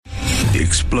the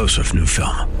explosive new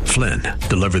film, Flynn,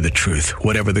 Deliver the Truth,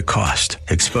 Whatever the Cost,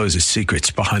 exposes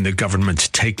secrets behind the government's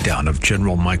takedown of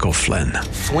General Michael Flynn.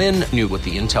 Flynn knew what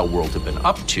the intel world had been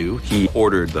up to. He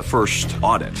ordered the first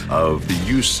audit of the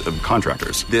use of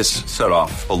contractors. This set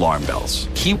off alarm bells.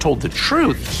 He told the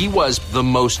truth. He was the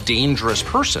most dangerous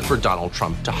person for Donald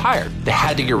Trump to hire. They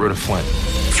had to get rid of Flynn.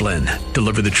 Flynn,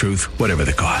 Deliver the Truth, Whatever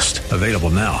the Cost. Available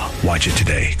now. Watch it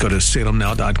today. Go to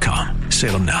salemnow.com.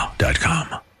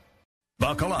 salemnow.com.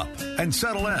 Buckle up and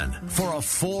settle in for a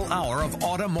full hour of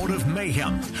automotive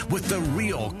mayhem with the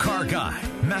real car guy,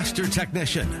 master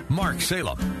technician, Mark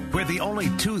Salem, where the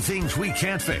only two things we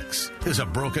can't fix is a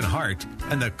broken heart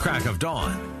and the crack of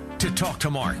dawn. To talk to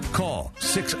Mark, call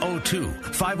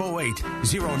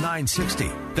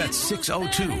 602-508-0960. That's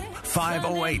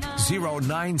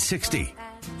 602-508-0960.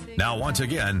 Now, once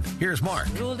again, here's Mark.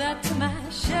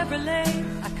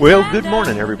 Well, good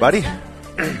morning, everybody.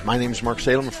 My name is Mark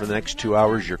Salem. For the next 2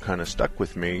 hours, you're kind of stuck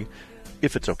with me.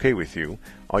 If it's okay with you,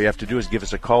 all you have to do is give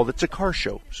us a call. That's a car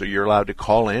show. So you're allowed to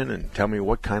call in and tell me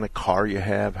what kind of car you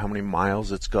have, how many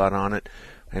miles it's got on it,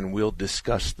 and we'll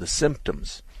discuss the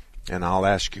symptoms. And I'll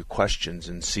ask you questions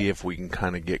and see if we can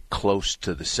kind of get close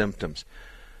to the symptoms.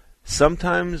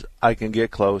 Sometimes I can get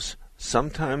close.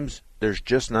 Sometimes there's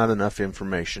just not enough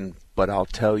information, but I'll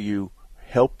tell you,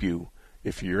 help you,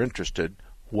 if you're interested,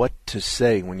 what to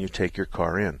say when you take your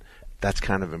car in. That's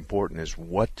kind of important, is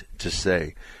what to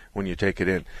say when you take it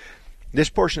in. This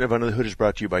portion of Under the Hood is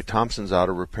brought to you by Thompson's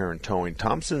Auto Repair and Towing.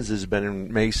 Thompson's has been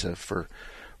in Mesa for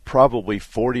probably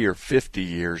 40 or 50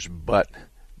 years, but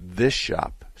this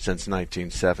shop since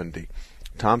 1970.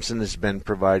 Thompson has been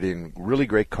providing really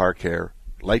great car care,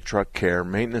 light truck care,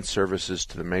 maintenance services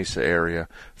to the Mesa area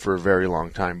for a very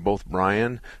long time. Both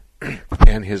Brian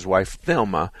and his wife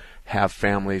Thelma have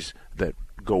families that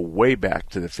go way back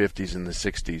to the 50s and the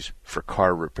 60s for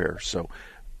car repair. So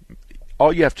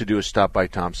all you have to do is stop by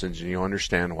Thompson's and you'll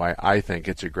understand why I think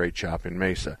it's a great shop in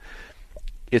Mesa.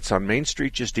 It's on Main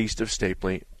Street just east of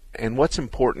Stapley, and what's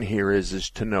important here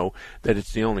is to know that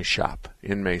it's the only shop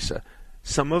in Mesa.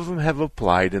 Some of them have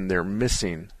applied and they're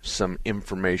missing some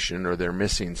information or they're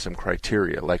missing some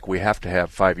criteria, like we have to have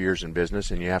 5 years in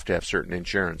business and you have to have certain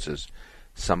insurances.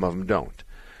 Some of them don't.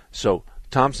 So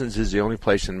Thompson's is the only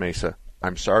place in Mesa.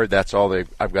 I'm sorry, that's all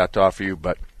I've got to offer you,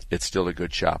 but it's still a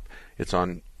good shop. It's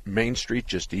on Main Street,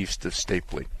 just east of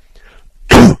Stapley.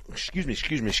 Excuse me.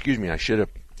 I should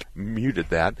have muted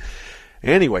that.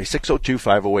 Anyway,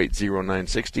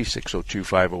 602-508-0960,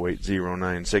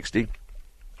 602-508-0960.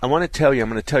 I'm going to tell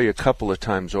you a couple of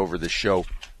times over the show,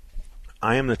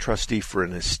 I am the trustee for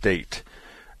an estate,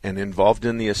 and involved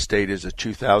in the estate is a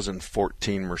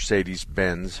 2014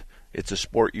 Mercedes-Benz. It's a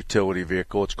sport utility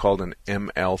vehicle. It's called an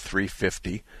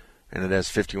ML350, and it has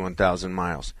 51,000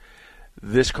 miles.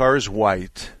 This car is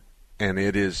white, and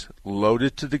it is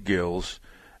loaded to the gills,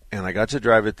 and I got to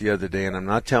drive it the other day, and I'm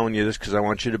not telling you this because I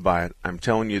want you to buy it. I'm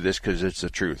telling you this because it's the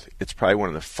truth. It's probably one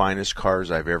of the finest cars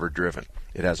I've ever driven.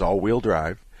 It has all-wheel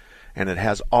drive, and it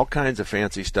has all kinds of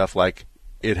fancy stuff, like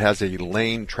it has a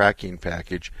lane tracking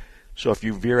package. So if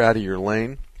you veer out of your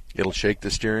lane, it'll shake the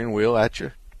steering wheel at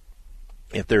you.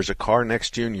 If there's a car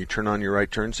next to you and you turn on your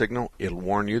right turn signal, it'll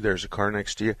warn you there's a car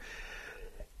next to you.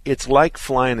 It's like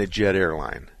flying a jet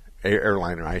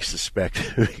airliner, I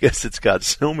suspect, because it's got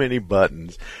so many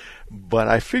buttons. But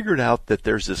I figured out that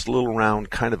there's this little round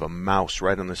kind of a mouse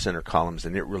right on the center columns,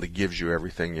 and it really gives you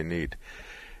everything you need.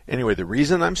 Anyway, the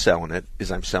reason I'm selling it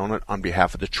is I'm selling it on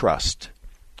behalf of the trust.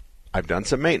 I've done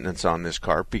some maintenance on this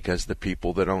car because the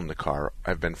people that own the car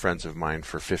have been friends of mine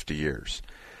for 50 years.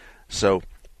 So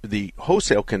the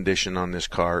wholesale condition on this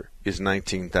car is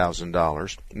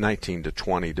 $19,000, 19 to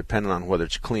 20, depending on whether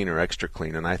it's clean or extra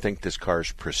clean. And I think this car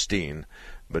is pristine,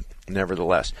 but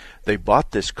nevertheless, they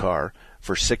bought this car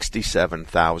for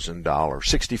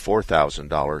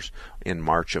 $64,000 in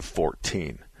March of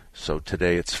 14. So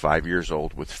today it's 5 years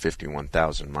old with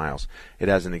 51,000 miles. It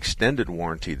has an extended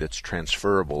warranty that's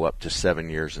transferable up to 7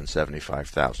 years and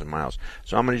 75,000 miles.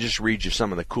 So I'm going to just read you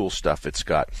some of the cool stuff it's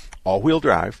got. All-wheel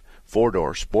drive,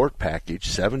 4-door sport package,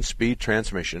 7-speed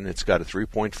transmission. It's got a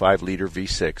 3.5-liter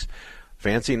V6,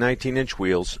 fancy 19-inch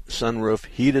wheels, sunroof,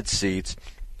 heated seats,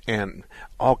 and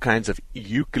all kinds of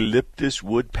eucalyptus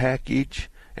wood package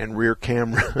and rear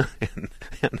camera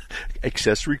and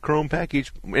accessory chrome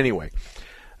package. Anyway,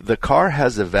 the car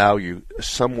has a value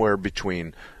somewhere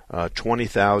between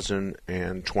 $20,000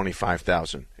 and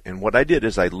 $25,000. And what I did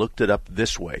is I looked it up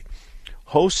this way.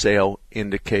 Wholesale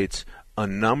indicates a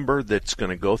number that's going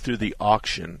to go through the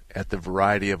auction at the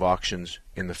variety of auctions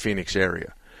in the Phoenix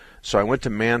area. So I went to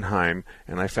Manheim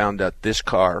and I found out this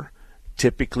car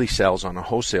typically sells on a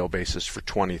wholesale basis for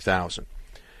 $20,000.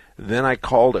 Then I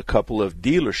called a couple of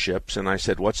dealerships and I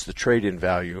said, what's the trade-in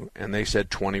value? And they said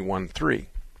 $21,300.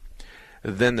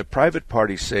 Then the private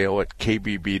party sale at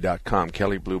KBB.com,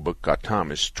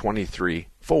 KellyBlueBook.com, is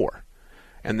 $23,400.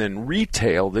 And then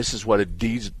retail, this is what a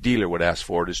dealer would ask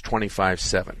for, it is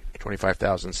 $25,700,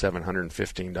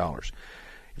 $25,715.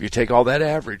 If you take all that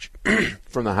average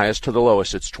from the highest to the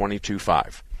lowest, it's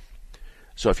 $22,500.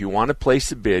 So if you want to place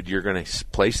a bid, you're going to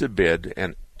place a bid,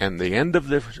 and the end of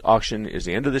the auction is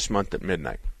the end of this month at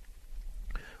midnight.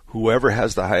 Whoever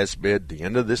has the highest bid, the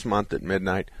end of this month at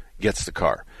midnight, gets the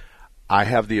car. I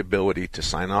have the ability to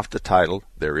sign off the title.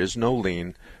 There is no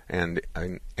lien, and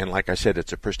like I said,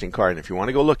 it's a pristine car. And if you want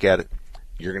to go look at it,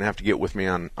 you're going to have to get with me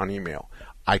on email.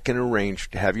 I can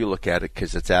arrange to have you look at it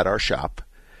because it's at our shop,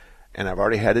 and I've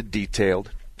already had it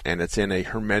detailed, and it's in a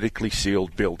hermetically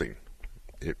sealed building.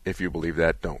 If you believe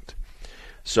that, don't.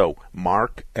 So,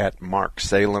 Mark at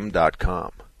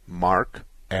marksalem.com. Mark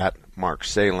at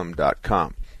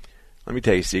marksalem.com. Let me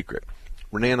tell you a secret.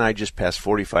 Renee and I just passed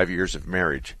 45 years of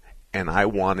marriage, and I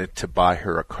wanted to buy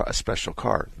her a special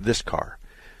car, this car.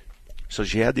 So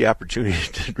she had the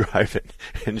opportunity to drive it,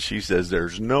 and she says,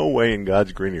 there's no way in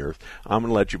God's green earth I'm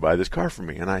going to let you buy this car for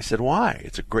me. And I said, why?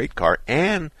 It's a great car,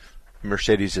 and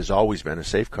Mercedes has always been a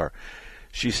safe car.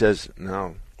 She says,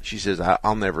 no. She says,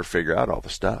 I'll never figure out all the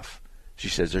stuff. She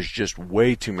says, there's just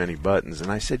way too many buttons.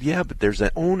 And I said, yeah, but there's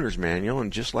that owner's manual,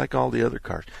 and just like all the other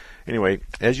cars. Anyway,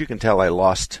 as you can tell, I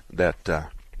lost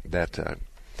that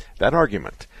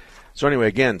argument. So anyway,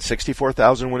 again,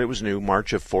 $64,000 when it was new,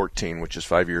 March of 14, which is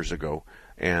 5 years ago.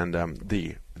 And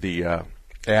the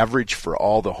average for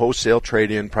all the wholesale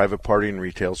trade-in, private party, and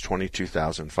retail is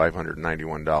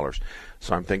 $22,591.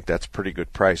 So I think that's a pretty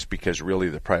good price because really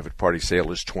the private party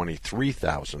sale is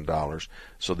 $23,000.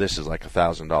 So this is like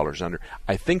 $1,000 under.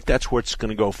 I think that's what it's going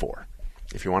to go for.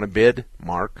 If you want to bid,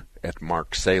 Mark at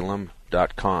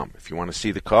marksalem.com. If you want to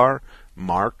see the car,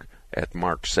 Mark at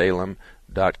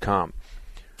marksalem.com.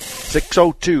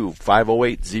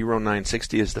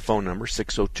 602-508-0960 is the phone number,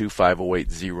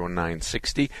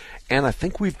 602-508-0960. And I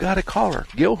think we've got a caller.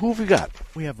 Gil, who have we got?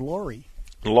 We have Lori.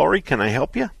 Lori, can I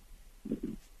help you?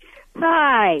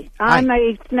 Hi, I'm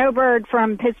a snowbird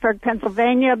from Pittsburgh,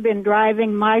 Pennsylvania. I've been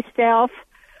driving myself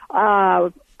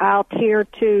out here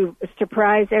to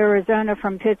Surprise, Arizona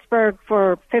from Pittsburgh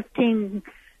for 15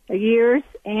 years,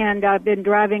 and I've been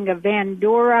driving a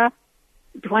Vandura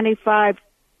 2500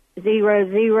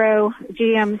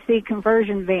 GMC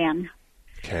conversion van.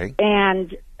 Okay.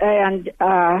 And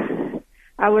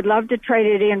I would love to trade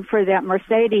it in for that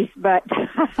Mercedes, but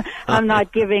I'm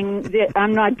not giving this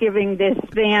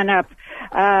van up.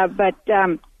 But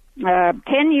 10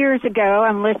 years ago,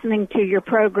 I'm listening to your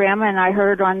program, and I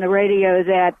heard on the radio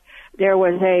that there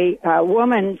was a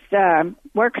woman's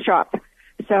workshop.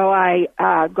 So I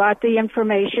got the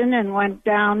information and went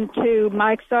down to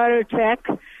Mike's Auto Tech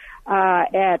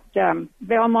at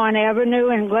Belmont Avenue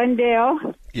in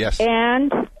Glendale. Yes.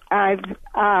 And I've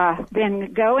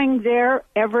been going there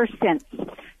ever since.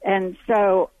 And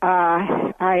so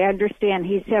I understand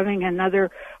he's having another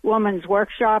woman's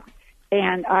workshop,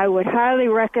 and I would highly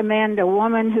recommend a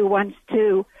woman who wants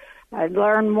to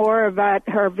learn more about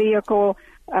her vehicle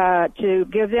to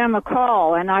give them a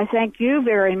call. And I thank you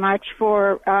very much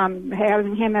for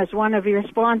having him as one of your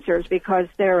sponsors, because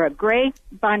they're a great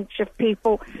bunch of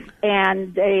people,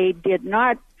 and they did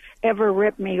not ever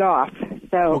rip me off.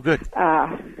 So, good.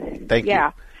 Thank you.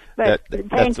 Yeah, but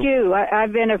thank you.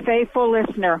 I've been a faithful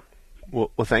listener.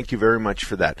 Well, thank you very much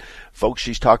for that. Folks,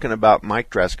 she's talking about Mike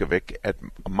Draskovic at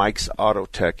Mike's Auto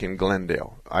Tech in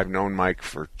Glendale. I've known Mike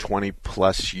for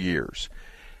 20-plus years.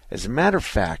 As a matter of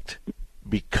fact,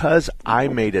 because I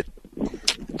made a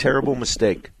terrible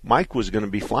mistake, Mike was going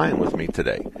to be flying with me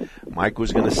today. Mike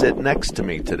was going to sit next to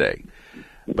me today.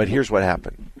 But here's what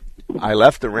happened. I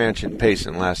left the ranch in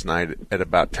Payson last night at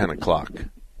about 10 o'clock,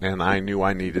 and I knew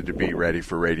I needed to be ready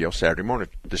for radio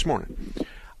this morning.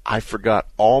 I forgot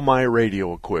all my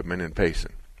radio equipment in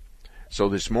Payson. So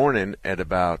this morning at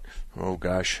about,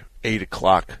 8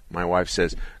 o'clock, my wife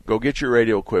says, go get your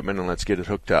radio equipment and let's get it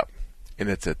hooked up. And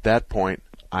it's at that point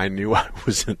I knew I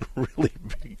was in really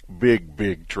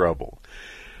big trouble.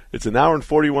 It's an hour and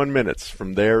 41 minutes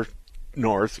from there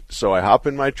north, so I hop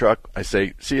in my truck. I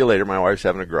say, see you later. My wife's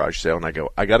having a garage sale, and I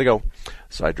go, I got to go.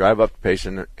 So I drive up to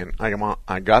Payson, and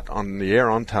I got on the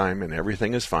air on time, and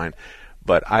everything is fine.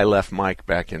 But I left Mike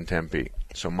back in Tempe.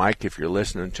 So, Mike, if you're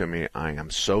listening to me, I am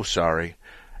so sorry.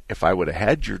 If I would have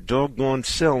had your doggone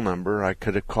cell number, I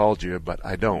could have called you, but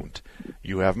I don't.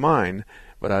 You have mine.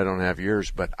 but I don't have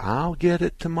yours. But I'll get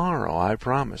it tomorrow, I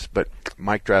promise. But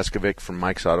Mike Draskovic from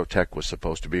Mike's Auto Tech was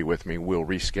supposed to be with me. We'll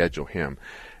reschedule him.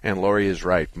 And Lori is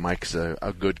right. Mike's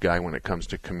a good guy when it comes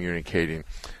to communicating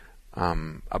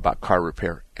about car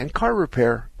repair. And car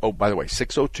repair, oh, by the way,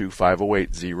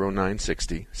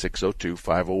 602-508-0960,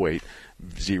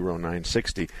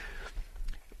 602-508-0960.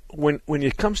 When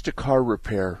it comes to car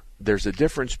repair, there's a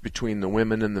difference between the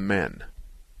women and the men.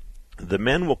 The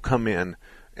men will come in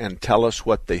and tell us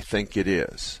what they think it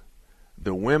is.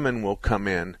 The women will come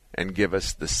in and give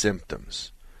us the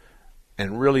symptoms.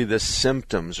 And really the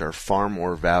symptoms are far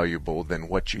more valuable than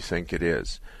what you think it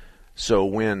is. So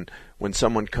when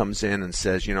someone comes in and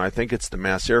says, I think it's the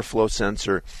mass airflow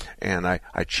sensor, and I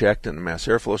checked and the mass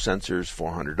airflow sensor is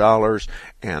 $400,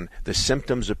 and the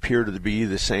symptoms appear to be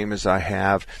the same as I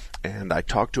have, and I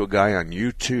talked to a guy on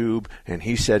YouTube, and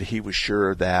he said he was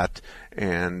sure of that,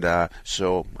 and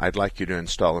so I'd like you to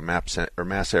install a mass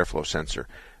airflow sensor.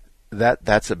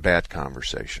 That's a bad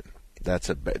conversation.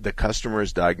 The customer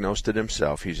has diagnosed it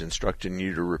himself. He's instructing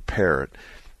you to repair it.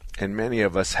 And many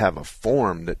of us have a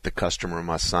form that the customer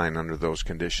must sign under those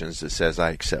conditions that says,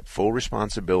 I accept full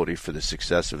responsibility for the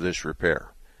success of this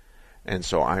repair. And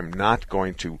so I'm not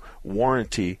going to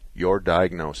warranty your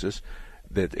diagnosis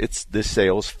that this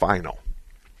sale's final.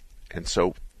 And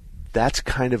so that's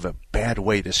kind of a bad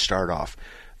way to start off.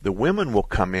 The women will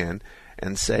come in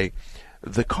and say,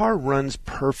 the car runs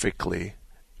perfectly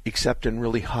except in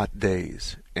really hot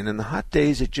days. And in the hot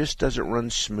days, it just doesn't run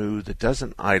smooth. It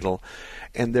doesn't idle.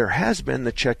 And there has been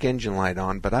the check engine light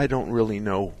on, but I don't really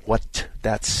know what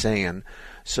that's saying.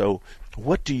 So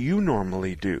what do you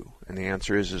normally do? And the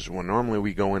answer is well, normally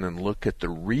we go in and look at the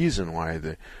reason why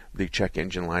the check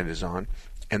engine light is on.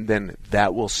 And then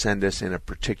that will send us in a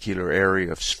particular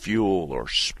area of fuel or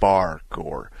spark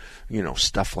or,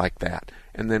 stuff like that.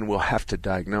 And then we'll have to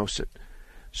diagnose it.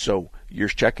 So your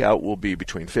checkout will be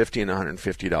between $50 and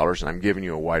 $150, and I'm giving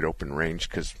you a wide open range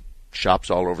because shops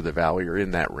all over the valley are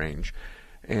in that range.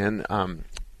 And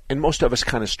most of us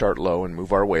kind of start low and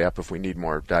move our way up if we need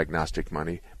more diagnostic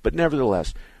money. But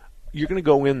nevertheless, you're going to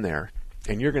go in there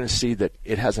and you're going to see that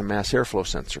it has a mass airflow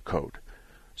sensor code.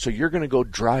 So you're going to go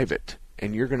drive it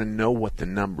and you're going to know what the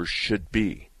numbers should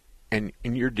be. And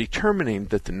you're determining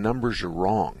that the numbers are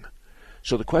wrong.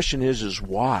 So the question is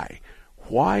why?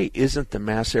 Why isn't the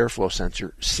mass airflow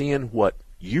sensor seeing what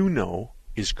you know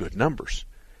is good numbers?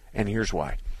 And here's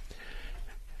why.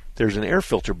 There's an air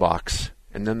filter box,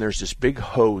 and then there's this big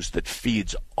hose that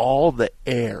feeds all the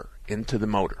air into the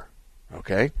motor.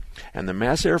 Okay? And the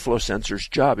mass airflow sensor's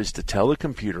job is to tell the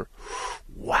computer,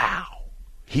 wow,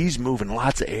 he's moving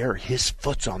lots of air, his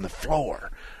foot's on the floor.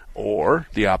 Or,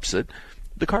 the opposite,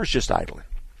 the car's just idling.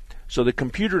 So the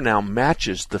computer now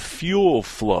matches the fuel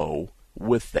flow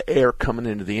with the air coming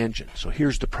into the engine. So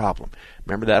here's the problem.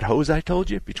 Remember that hose I told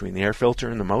you between the air filter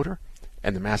and the motor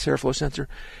and the mass airflow sensor?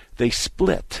 They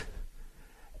split.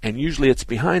 And usually it's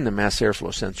behind the mass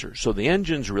airflow sensor. So the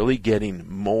engine's really getting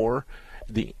more.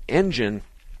 The engine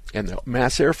and the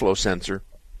mass airflow sensor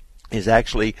is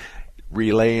actually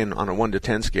relaying on a 1 to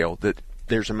 10 scale that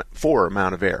there's a 4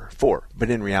 amount of air. 4. But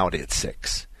in reality it's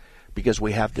 6. Because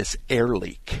we have this air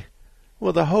leak.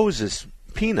 Well, the hose is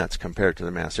peanuts compared to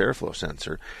the mass airflow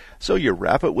sensor. So you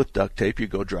wrap it with duct tape, you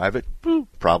go drive it, boom,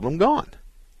 problem gone.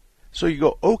 So you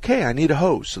go, okay, I need a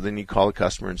hose. So then you call a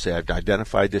customer and say, I've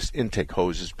identified this intake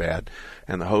hose is bad,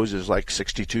 and the hose is like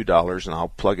 $62, and I'll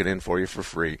plug it in for you for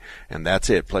free, and that's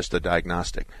it, plus the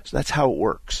diagnostic. So that's how it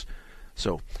works.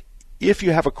 So if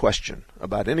you have a question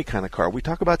about any kind of car, we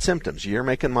talk about symptoms, year,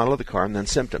 make, and model of the car, and then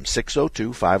symptoms.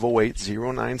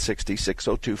 602-508-0960,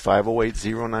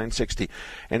 602-508-0960.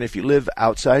 And if you live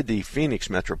outside the Phoenix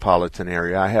metropolitan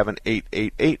area, I have an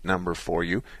 888 number for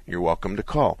you. You're welcome to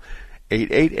call.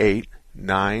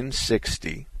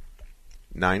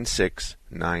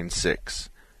 888-960-9696.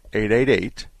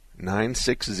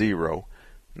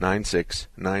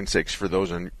 888-960-9696 for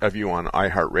those of you on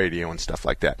iHeartRadio and stuff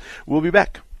like that. We'll be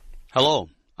back. Hello,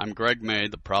 I'm Greg May,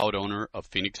 the proud owner of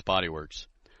Phoenix Body Works.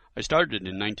 I started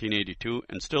in 1982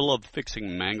 and still love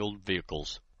fixing mangled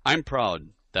vehicles. I'm proud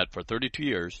that for 32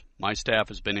 years, my staff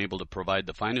has been able to provide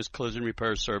the finest collision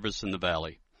repair service in the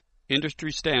Valley.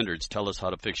 Industry standards tell us how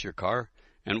to fix your car,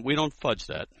 and we don't fudge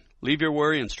that. Leave your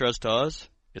worry and stress to us.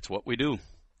 It's what we do.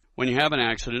 When you have an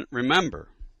accident, remember,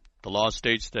 the law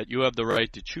states that you have the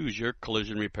right to choose your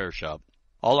collision repair shop.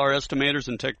 All our estimators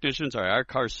and technicians are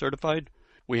ICAR certified.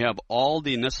 We have all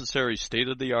the necessary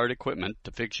state-of-the-art equipment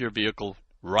to fix your vehicle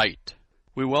right.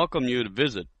 We welcome you to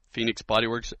visit Phoenix Body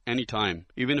Works anytime,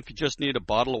 even if you just need a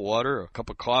bottle of water, a cup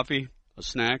of coffee, a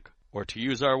snack, or to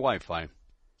use our Wi-Fi.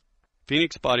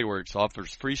 Phoenix Body Works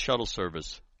offers free shuttle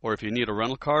service, or if you need a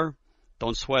rental car,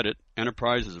 don't sweat it.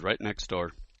 Enterprise is right next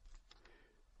door.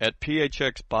 At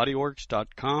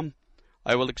phxbodyworks.com,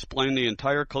 I will explain the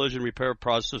entire collision repair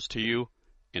process to you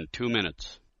in 2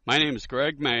 minutes. My name is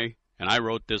Greg May, and I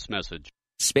wrote this message.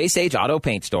 Space Age Auto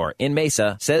Paint Store in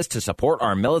Mesa says to support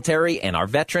our military and our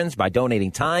veterans by donating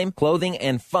time, clothing,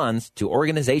 and funds to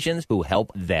organizations who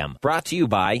help them. Brought to you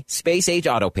by Space Age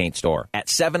Auto Paint Store at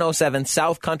 707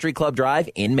 South Country Club Drive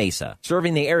in Mesa,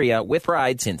 serving the area with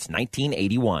pride since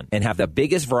 1981 and have the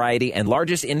biggest variety and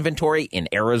largest inventory in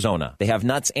Arizona. They have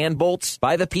nuts and bolts,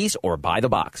 by the piece or by the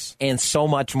box, and so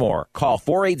much more. Call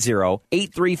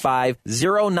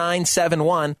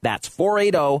 480-835-0971. That's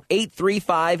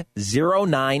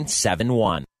 480-835-0971.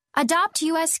 Adopt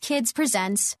US Kids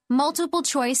presents Multiple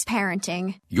Choice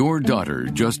Parenting. Your daughter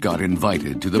just got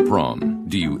invited to the prom.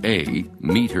 Do you A,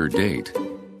 meet her date?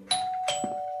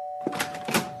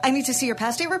 I need to see your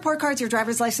past date report cards, your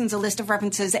driver's license, a list of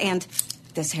references, and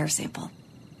this hair sample.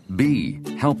 B,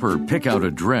 help her pick out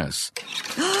a dress.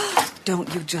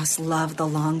 Don't you just love the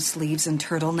long sleeves and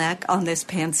turtleneck on this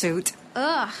pantsuit?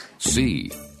 Ugh.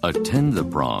 C, attend the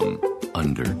prom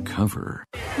undercover.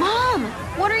 Mom,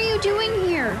 what are you doing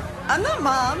here? I'm not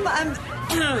Mom. I'm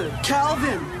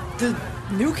Calvin, the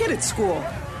new kid at school.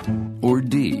 Or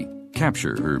D,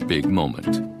 capture her big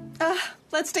moment.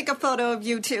 Let's take a photo of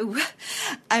you two.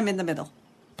 I'm in the middle.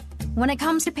 When it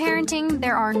comes to parenting,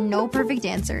 there are no perfect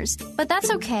answers. But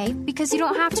that's okay, because you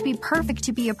don't have to be perfect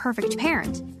to be a perfect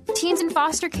parent. Teens in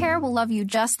foster care will love you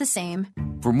just the same.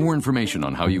 For more information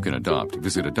on how you can adopt,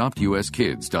 visit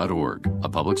adoptuskids.org. A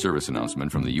public service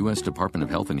announcement from the U.S. Department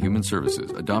of Health and Human Services,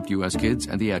 Adopt U.S. Kids,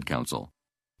 and the Ad Council.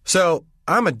 So,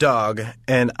 I'm a dog,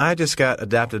 and I just got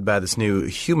adopted by this new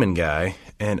human guy,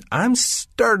 and I'm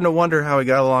starting to wonder how he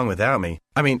got along without me.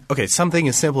 I mean, okay, something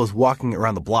as simple as walking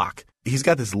around the block. He's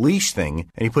got this leash thing,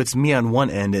 and he puts me on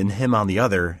one end and him on the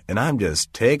other, and I'm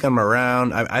just taking him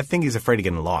around. I think he's afraid of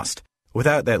getting lost.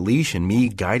 Without that leash and me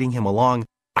guiding him along,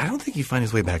 I don't think he'd find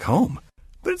his way back home.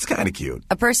 But it's kind of cute.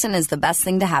 A person is the best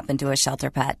thing to happen to a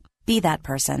shelter pet. Be that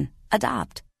person.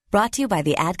 Adopt. Brought to you by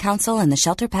the Ad Council and the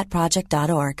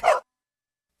ShelterPetProject.org.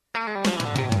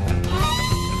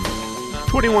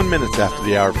 21 minutes after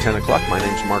the hour of 10 o'clock. My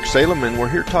name's Mark Salem, and we're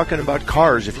here talking about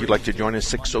cars. If you'd like to join us,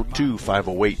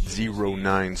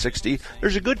 602-508-0960.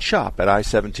 There's a good shop at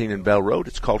I-17 and Bell Road.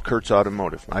 It's called Kurt's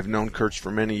Automotive. I've known Kurt's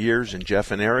for many years, and Jeff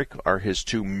and Eric are his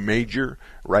two major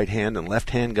right-hand and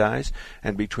left-hand guys.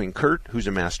 And between Kurt, who's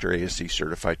a Master ASE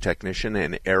certified technician,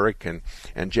 and Eric and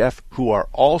Jeff, who are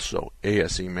also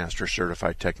ASE Master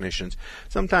certified technicians,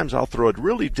 sometimes I'll throw a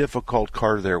really difficult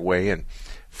car their way, and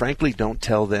frankly, don't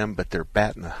tell them, but they're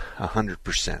batting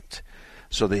 100%.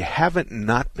 So they haven't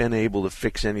not been able to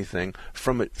fix anything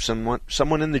from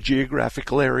someone in the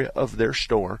geographical area of their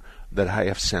store that I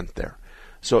have sent there.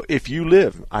 So if you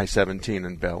live I-17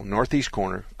 in Bell, northeast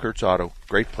corner, Kurt's Auto,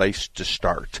 great place to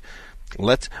start.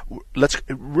 Let's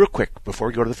real quick before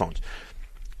we go to the phones.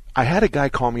 I had a guy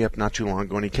call me up not too long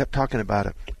ago, and he kept talking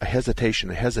about a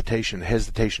hesitation at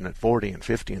 40 and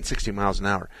 50 and 60 miles an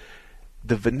hour.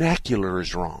 The vernacular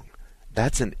is wrong.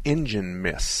 That's an engine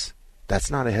miss. That's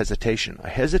not a hesitation. A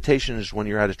hesitation is when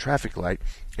you're at a traffic light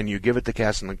and you give it the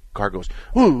gas and the car goes,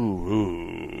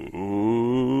 ooh.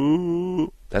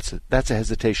 That's a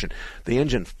hesitation. The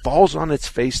engine falls on its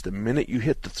face the minute you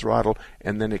hit the throttle,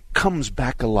 and then it comes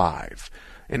back alive.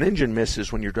 An engine miss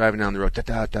is when you're driving down the road,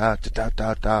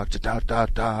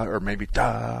 da-da-da-da-da-da-da-da-da, or maybe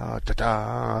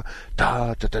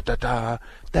da-da-da-da-da-da-da-da.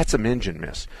 That's an engine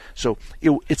miss. So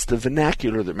it's the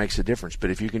vernacular that makes a difference,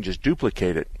 but if you can just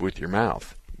duplicate it with your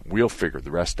mouth, we'll figure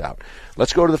the rest out.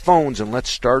 Let's go to the phones, and let's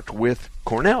start with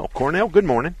Cornell. Cornell, good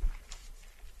morning.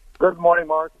 Good morning,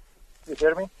 Mark. You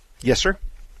hear me? Yes, sir.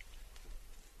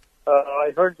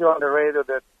 I heard you on the radio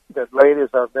that ladies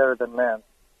are better than men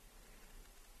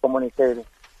communicating.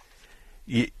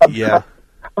 Yeah.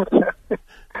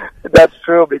 That's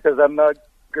true, because I'm not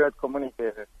good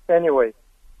communicator. Anyway,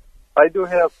 I do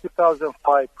have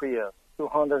 2005 Prius,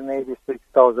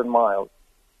 286,000 miles.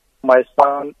 My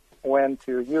son went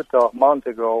to Utah a month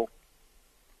ago,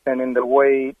 and in the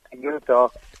way to Utah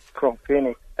from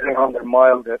Phoenix, 300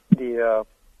 miles, the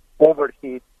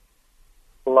overheat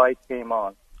light came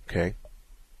on. Okay.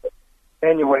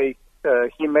 Anyway,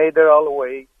 he made it all the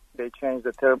way. They changed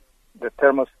the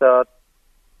thermostat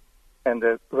and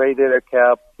the radiator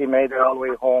cap. He made it all the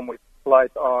way home with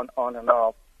lights on and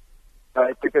off.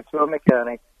 I took it to a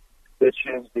mechanic. They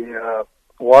changed the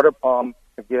water pump,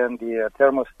 again, the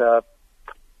thermostat,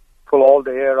 pull all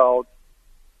the air out.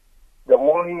 The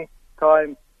only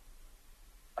time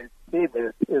I see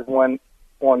this is when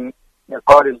the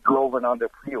car is driving on the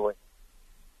freeway.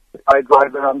 If I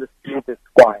drive it on the street, it's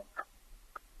fine.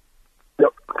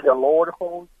 The lower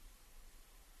hose,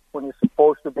 when it's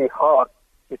supposed to be hot,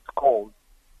 it's cold.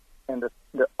 And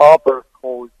the upper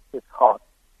hose is hot.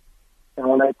 And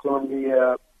when I turn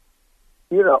the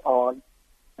heater on,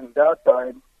 and that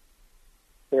time,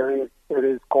 it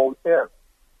is cold air.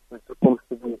 It's supposed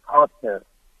to be hot air.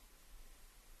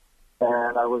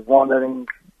 And I was wondering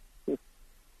if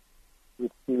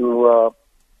you...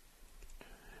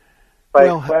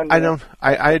 Well,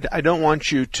 I don't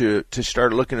want you to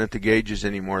start looking at the gauges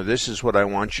anymore. This is what I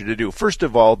want you to do. First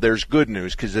of all, there's good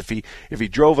news, because if he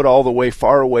drove it all the way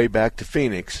far away back to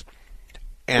Phoenix,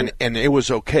 and it was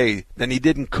okay, then he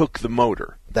didn't cook the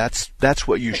motor. That's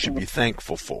what you should be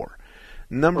thankful for.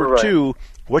 Number two,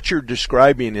 what you're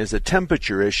describing is a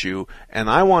temperature issue, and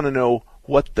I want to know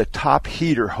what the top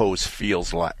heater hose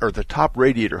feels like, or the top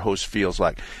radiator hose feels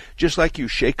like. Just like you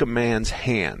shake a man's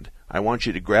hand, I want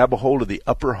you to grab a hold of the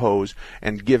upper hose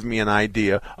and give me an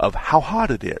idea of how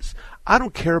hot it is. I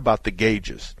don't care about the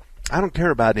gauges. I don't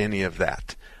care about any of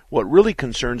that. What really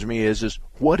concerns me is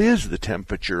what is the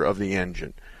temperature of the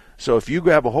engine? So if you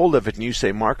grab a hold of it and you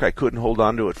say, Mark, I couldn't hold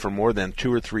on to it for more than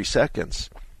 2 or 3 seconds,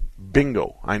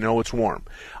 bingo, I know it's warm.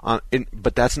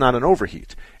 But that's not an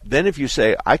overheat. Then if you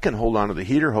say, I can hold on to the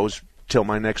heater hose till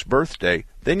my next birthday,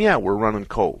 then yeah, we're running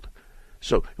cold.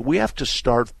 So we have to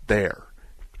start there.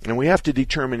 And we have to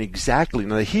determine exactly.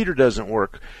 Now, the heater doesn't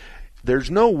work. There's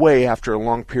no way after a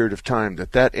long period of time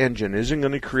that engine isn't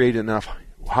going to create enough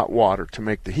hot water to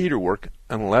make the heater work,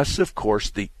 unless, of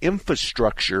course, the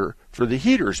infrastructure for the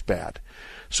heater is bad.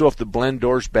 So if the blend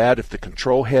door is bad, if the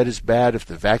control head is bad, if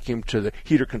the vacuum to the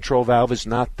heater control valve is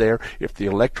not there, if the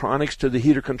electronics to the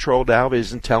heater control valve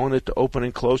isn't telling it to open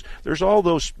and close, there's all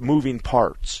those moving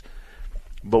parts.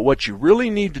 But what you really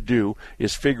need to do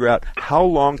is figure out how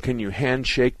long can you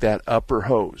handshake that upper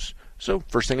hose. So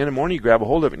first thing in the morning, you grab a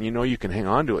hold of it, and you know you can hang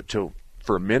on to it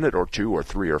for a minute or 2 or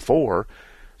 3 or 4.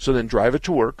 So then drive it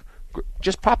to work.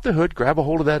 Just pop the hood, grab a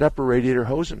hold of that upper radiator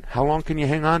hose, and how long can you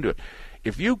hang on to it?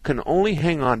 If you can only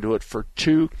hang on to it for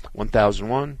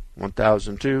 1001,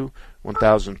 1002,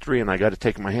 1003, and I got to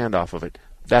take my hand off of it,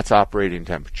 that's operating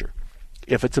temperature.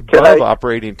 If it's above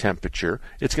operating temperature,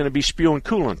 it's going to be spewing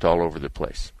coolant all over the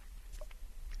place.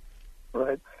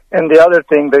 Right. And the other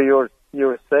thing that you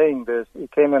were saying this,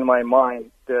 it came in my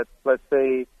mind that, let's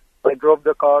say, I drove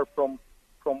the car from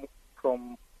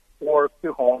work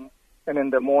to home, and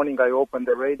in the morning I open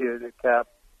the radiator cap,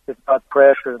 it's got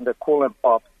pressure and the coolant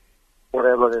pops,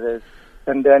 whatever it is,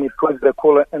 and then it puts the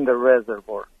coolant in the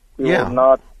reservoir.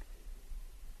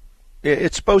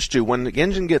 It's supposed to. When the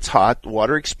engine gets hot,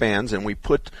 water expands, and we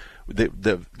put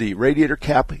the radiator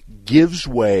cap gives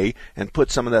way and put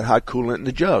some of that hot coolant in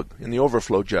the jug, in the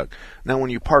overflow jug. Now, when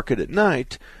you park it at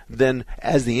night, then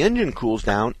as the engine cools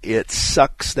down, it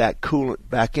sucks that coolant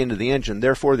back into the engine.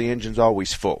 Therefore, the engine's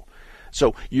always full.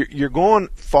 So you're going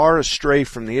far astray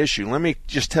from the issue. Let me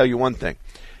just tell you one thing.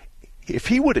 If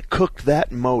he would have cooked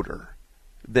that motor,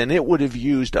 then it would have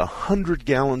used 100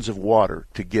 gallons of water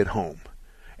to get home.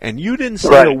 And you didn't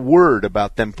say a word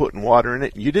about them putting water in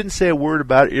it. You didn't say a word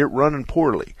about it running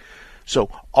poorly. So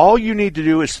all you need to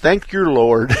do is thank your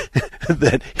Lord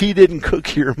that he didn't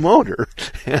cook your motor.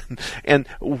 And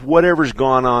whatever's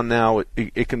gone on now,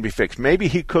 it can be fixed. Maybe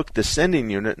he cooked the sending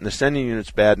unit, and the sending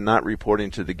unit's bad and not reporting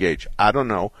to the gauge. I don't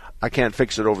know. I can't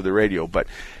fix it over the radio. But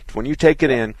when you take it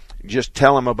in, just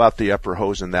tell him about the upper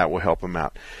hose, and that will help him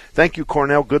out. Thank you,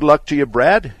 Cornell. Good luck to you.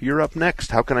 Brad, you're up next.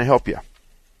 How can I help you?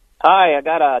 Hi, I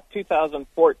got a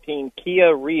 2014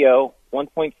 Kia Rio,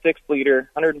 1.6 liter,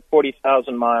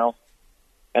 140,000 miles,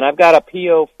 and I've got a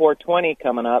PO 420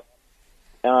 coming up,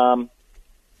 and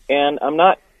I'm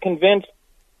not convinced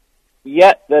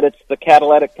yet that it's the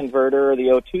catalytic converter or the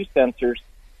O2 sensors.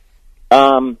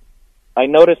 I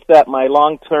noticed that my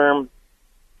long-term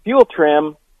fuel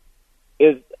trim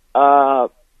is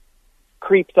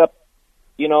creeps up,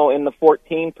 in the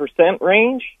 14%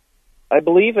 range, I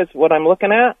believe is what I'm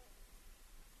looking at.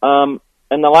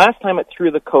 And the last time it threw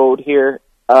the code here,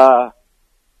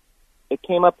 it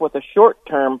came up with a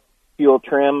short-term fuel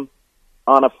trim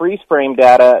on a freeze frame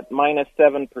data at minus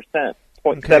 7%,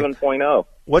 7.0.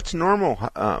 What's normal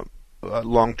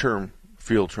long-term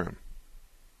fuel trim?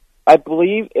 I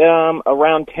believe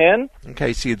around 10.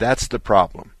 Okay, see, that's the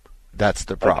problem.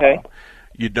 Okay.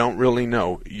 You don't really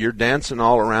know. You're dancing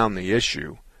all around the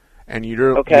issue, and you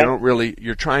don't really.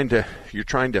 You're trying to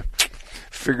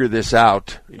figure this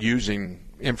out using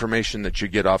information that you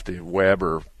get off the web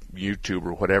or YouTube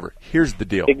or whatever. Here's the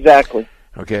deal. Exactly.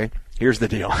 Okay? Here's the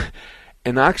deal.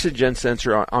 An oxygen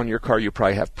sensor on your car, you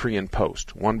probably have pre and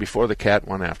post. One before the cat,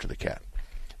 one after the cat.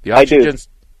 The oxygen, I do.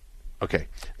 Okay.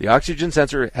 The oxygen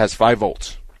sensor has 5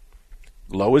 volts.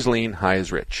 Low is lean, high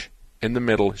is rich. In the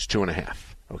middle is 2.5.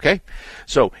 Okay?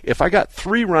 So if I got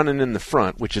 3 running in the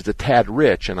front, which is a tad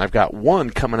rich, and I've got 1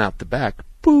 coming out the back,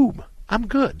 boom, I'm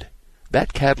good.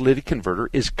 That catalytic converter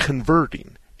is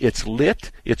converting. It's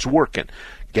lit, it's working.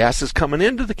 Gas is coming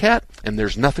into the cat, and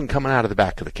there's nothing coming out of the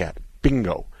back of the cat.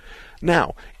 Bingo.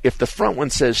 Now, if the front one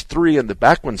says 3 and the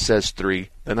back one says 3,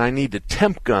 then I need to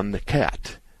temp gun the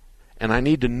cat. And I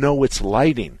need to know it's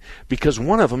lighting, because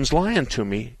one of them's lying to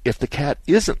me if the cat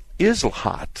is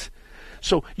hot.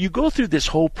 So you go through this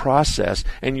whole process,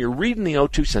 and you're reading the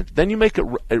O2 sensor. Then you make the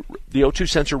O2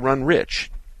 sensor run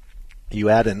rich. You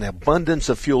add an abundance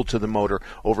of fuel to the motor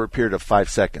over a period of 5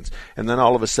 seconds. And then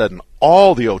all of a sudden,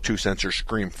 all the O2 sensors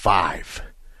scream 5.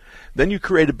 Then you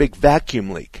create a big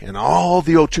vacuum leak, and all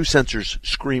the O2 sensors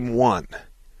scream 1.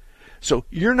 So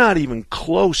you're not even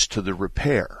close to the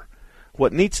repair.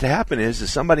 What needs to happen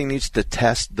is somebody needs to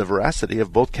test the veracity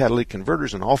of both catalytic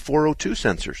converters and all 4 O2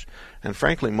 sensors. And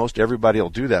frankly, most everybody will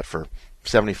do that for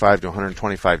 $75 to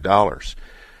 $125.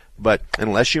 But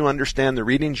unless you understand the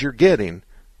readings you're getting,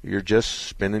 you're just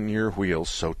spinning your wheels,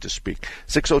 so to speak.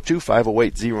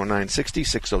 602-508-0960,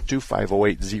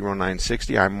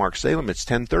 602-508-0960. I'm Mark Salem. It's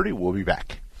 10:30. We'll be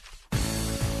back.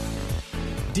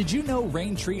 Did you know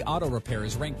Raintree Auto Repair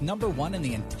is ranked #1 in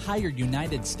the entire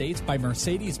United States by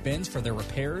Mercedes-Benz for their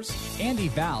repairs? Andy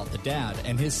Val, the dad,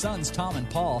 and his sons Tom and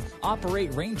Paul operate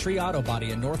Raintree Auto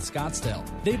Body in North Scottsdale.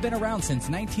 They've been around since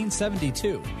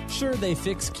 1972. Sure, they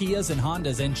fix Kias and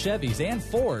Hondas and Chevys and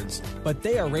Fords, but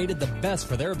they are rated the best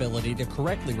for their ability to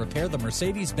correctly repair the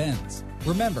Mercedes-Benz.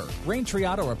 Remember, Raintree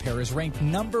Auto Repair is ranked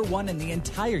 #1 in the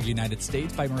entire United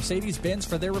States by Mercedes-Benz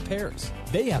for their repairs.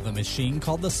 They have a machine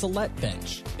called the Select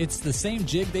Bench. It's the same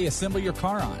jig they assemble your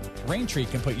car on. Raintree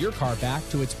can put your car back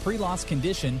to its pre-loss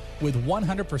condition with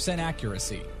 100%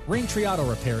 accuracy. Raintree Auto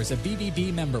Repair is a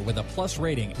BBB member with a plus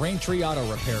rating. Raintree Auto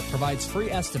Repair provides free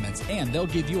estimates, and they'll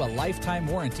give you a lifetime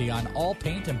warranty on all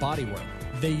paint and bodywork.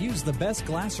 They use the best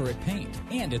Glaceric paint,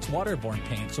 and it's waterborne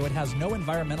paint, so it has no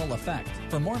environmental effect.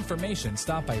 For more information,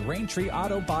 stop by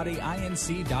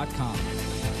RaintreeAutoBodyInc.com.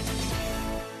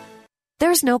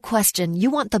 There's no question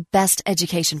you want the best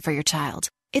education for your child.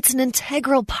 It's an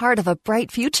integral part of a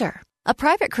bright future. A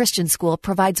private Christian school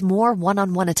provides more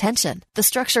one-on-one attention, the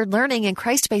structured learning and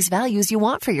Christ-based values you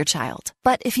want for your child.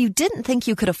 But if you didn't think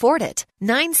you could afford it,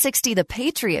 960 The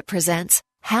Patriot presents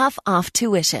Half Off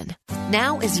Tuition.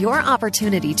 Now is your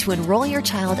opportunity to enroll your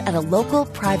child at a local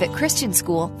private Christian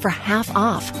school for half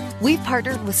off. We've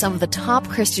partnered with some of the top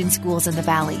Christian schools in the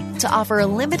Valley to offer a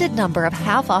limited number of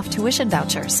half-off tuition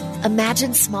vouchers.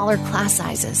 Imagine smaller class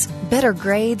sizes, better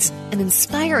grades, an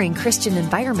inspiring Christian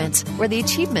environment where the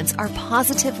achievements are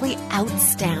positively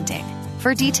outstanding.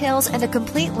 For details and a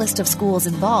complete list of schools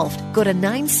involved, go to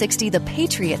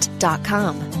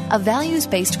 960thepatriot.com. A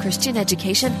values-based Christian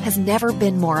education has never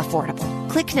been more affordable.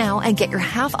 Click now and get your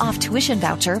half-off tuition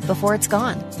voucher before it's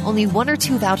gone. Only 1 or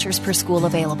 2 vouchers per school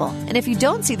available. And if you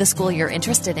don't see the school you're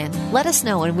interested in, let us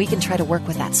know and we can try to work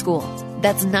with that school.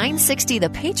 That's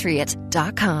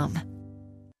 960thepatriot.com.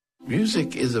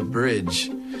 Music is a bridge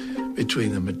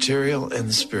between the material and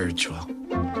the spiritual.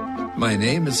 My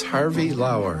name is Harvey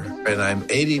Lauer, and I'm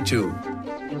 82.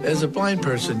 As a blind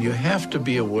person, you have to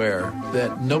be aware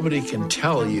that nobody can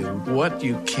tell you what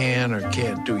you can or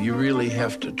can't do. You really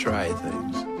have to try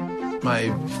things.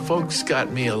 My folks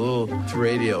got me a little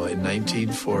radio in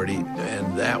 1940,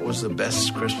 and that was the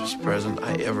best Christmas present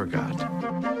I ever got.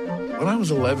 When I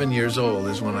was 11 years old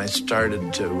is when I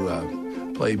started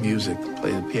to play music,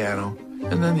 play the piano,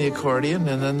 and then the accordion,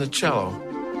 and then the cello.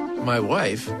 My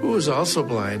wife, who was also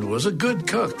blind, was a good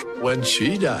cook. When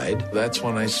she died, that's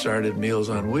when I started Meals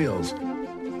on Wheels.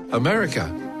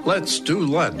 America, let's do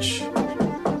lunch.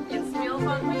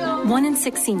 1 in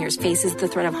 6 seniors faces the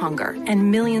threat of hunger,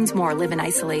 and millions more live in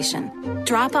isolation.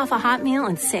 Drop off a hot meal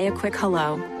and say a quick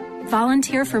hello.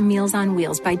 Volunteer for Meals on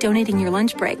Wheels by donating your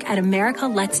lunch break at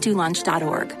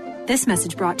americaletsdolunch.org. This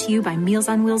message brought to you by Meals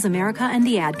on Wheels America and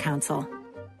the Ad Council.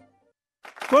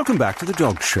 Welcome back to the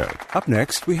Dog Show. Up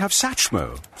next, we have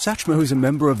Satchmo. Satchmo is a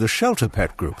member of the Shelter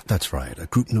Pet Group. That's right, a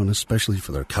group known especially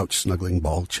for their couch-snuggling,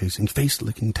 ball-chasing,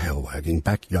 face-licking, tail-wagging,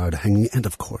 backyard-hanging, and,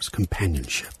 of course,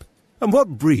 companionship. And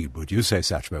what breed would you say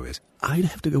Satchmo is? I'd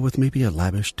have to go with maybe a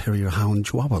lavish terrier-hound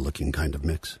chihuahua-looking kind of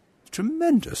mix.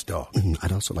 Tremendous dog.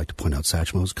 I'd also like to point out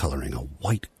Satchmo's coloring, a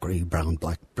white, gray, brown,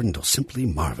 black brindle, simply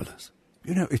marvelous.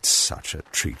 You know, it's such a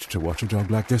treat to watch a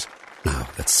dog like this. Now,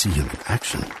 let's see him in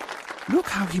action. Look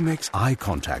how he makes eye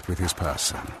contact with his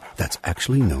person. That's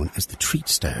actually known as the treat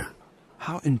stare.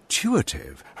 How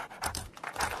intuitive.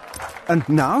 And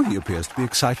now he appears to be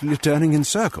excitedly turning in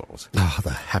circles. Ah, the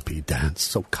happy dance,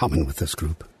 so common with this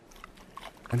group.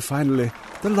 And finally,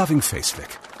 the loving face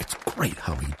lick. It's great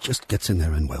how he just gets in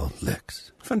there and, well,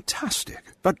 licks. Fantastic.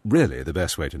 But really, the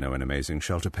best way to know an amazing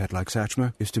shelter pet like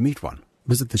Satchmo is to meet one.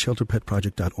 Visit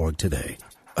theshelterpetproject.org today.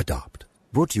 Adopt.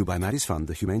 Brought to you by Maddie's Fund,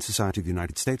 the Humane Society of the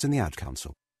United States, and the Ad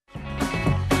Council.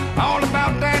 All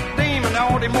about that demon,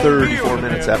 all the 34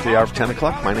 minutes after the hour of 10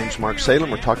 o'clock. My name's Mark Salem.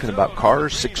 We're talking about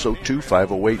cars,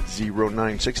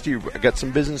 602-508-0960. I got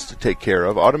some business to take care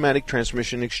of. Automatic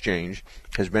Transmission Exchange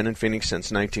has been in Phoenix since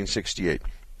 1968.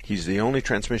 He's the only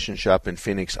transmission shop in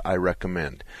Phoenix I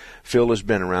recommend. Phil has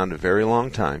been around a very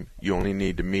long time. You only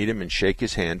need to meet him and shake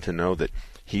his hand to know that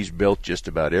he's built just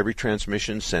about every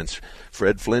transmission since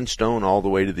Fred Flintstone all the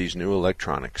way to these new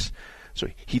electronics. So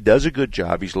he does a good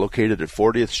job. He's located at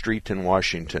 40th Street in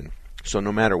Washington. So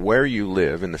no matter where you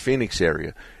live in the Phoenix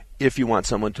area, if you want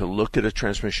someone to look at a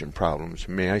transmission problems,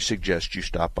 may I suggest you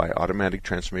stop by Automatic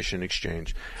Transmission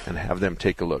Exchange and have them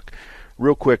take a look.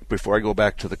 Real quick, before I go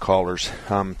back to the callers,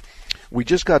 we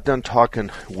just got done talking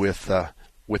with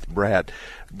Brad.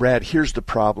 Brad, here's the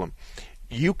problem.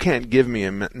 You can't give me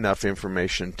enough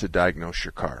information to diagnose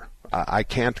your car. I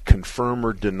can't confirm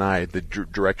or deny the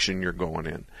direction you're going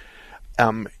in.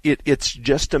 It's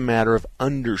just a matter of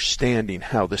understanding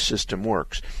how the system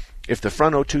works. If the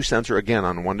front O2 sensor, again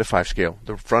on a 1 to 5 scale,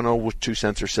 the front O2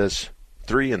 sensor says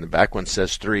 3 and the back one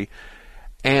says 3,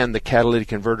 and the catalytic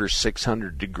converter is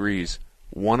 600 degrees,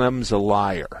 one of them's a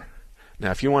liar.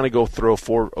 Now, if you want to go throw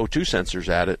 4 O2 sensors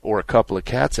at it, or a couple of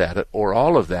cats at it, or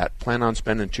all of that, plan on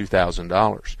spending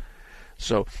 $2,000.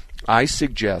 So I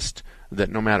suggest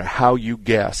that no matter how you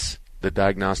guess, the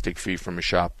diagnostic fee from a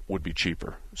shop would be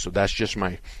cheaper. So that's just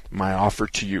my offer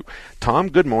to you. Tom,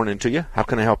 good morning to you. How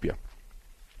can I help you?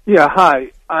 Yeah,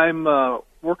 hi. I'm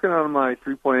working on my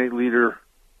 3.8-liter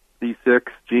D6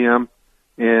 GM,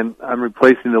 and I'm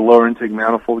replacing the lower intake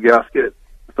manifold gasket.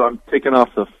 So I'm taking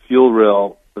off the fuel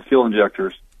rail, the fuel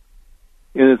injectors,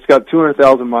 and it's got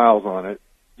 200,000 miles on it.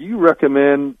 Do you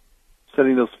recommend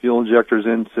setting those fuel injectors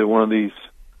into one of these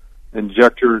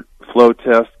injector flow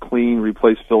test, clean,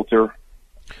 replace filter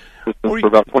for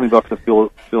about $20 a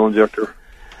fuel injector?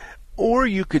 Or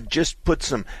you could just put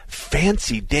some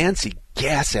fancy-dancy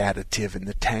gas additive in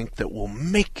the tank that will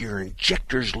make your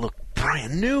injectors look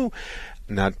brand new.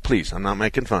 Now, please, I'm not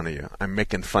making fun of you. I'm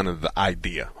making fun of the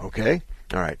idea, okay?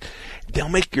 All right. They'll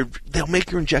make your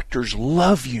injectors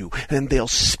love you, and they'll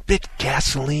spit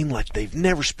gasoline like they've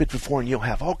never spit before, and you'll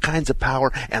have all kinds of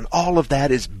power, and all of that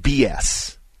is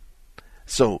BS.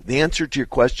 So the answer to your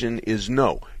question is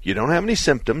no. You don't have any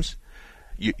symptoms.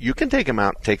 You can take them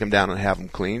out, take them down, and have them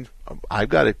cleaned. I've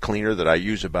got a cleaner that I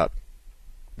use about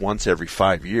once every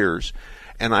 5 years,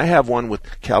 and I have one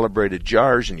with calibrated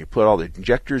jars, and you put all the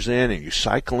injectors in, and you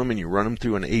cycle them, and you run them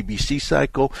through an ABC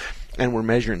cycle, and we're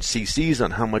measuring cc's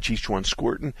on how much each one's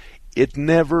squirting. It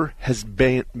never has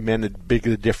been a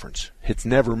big difference. It's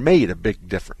never made a big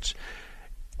difference.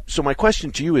 So my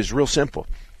question to you is real simple.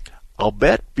 I'll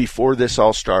bet before this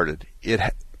all started,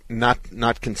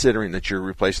 not considering that you're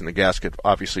replacing the gasket,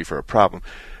 obviously for a problem,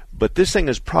 but this thing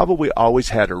has probably always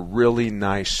had a really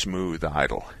nice, smooth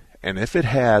idle. And if it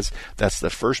has, that's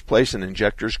the first place an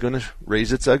injector's going to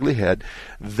raise its ugly head.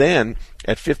 Then,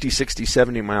 at 50, 60,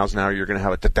 70 miles an hour, you're going to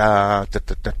have a da-da,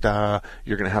 da-da-da-da.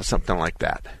 You're going to have something like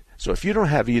that. So if you don't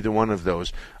have either one of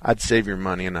those, I'd save your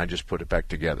money and I'd just put it back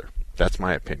together. That's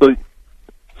my opinion.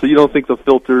 So you don't think the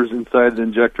filters inside the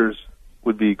injectors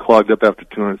would be clogged up after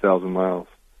 200,000 miles?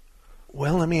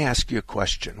 Well, let me ask you a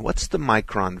question. What's the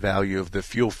micron value of the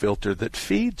fuel filter that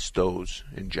feeds those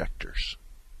injectors?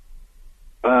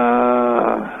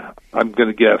 I'm going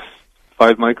to guess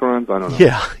 5 microns. I don't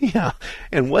know. Yeah.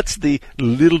 And what's the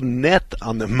little net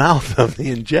on the mouth of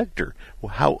the injector?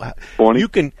 How 20? You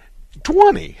can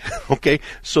 20. Okay.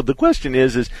 So the question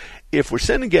is if we're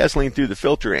sending gasoline through the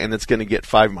filter and it's going to get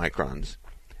 5 microns,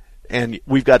 and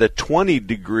we've got a 20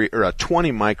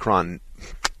 micron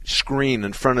screen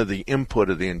in front of the input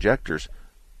of the injectors,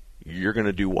 you're going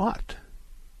to do what?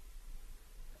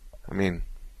 I mean,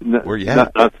 where you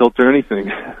at? Not filter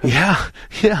anything. Yeah.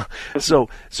 So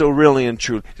really and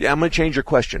truly, I'm going to change your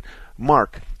question.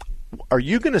 Mark, are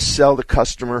you going to sell the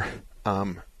customer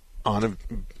on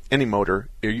any motor?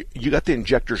 You got the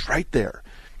injectors right there.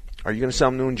 Are you going to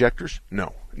sell them new injectors?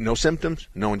 No. No symptoms?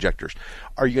 No injectors.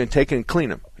 Are you going to take and clean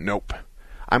them? Nope.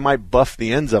 I might buff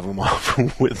the ends of them off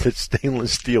with a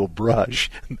stainless steel brush.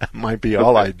 That might be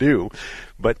all I do.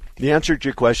 But the answer to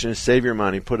your question is save your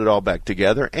money, put it all back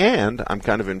together, and I'm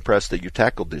kind of impressed that you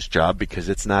tackled this job because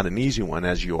it's not an easy one,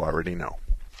 as you already know.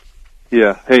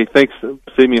 Yeah. Hey, thanks.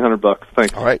 Save me $100.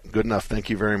 Thanks. All right. Good enough. Thank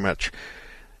you very much.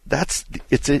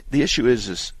 The issue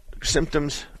is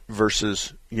symptoms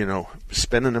versus,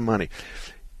 spending the money.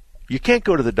 You can't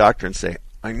go to the doctor and say,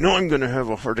 I know I'm going to have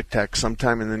a heart attack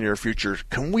sometime in the near future.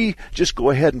 Can we just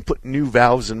go ahead and put new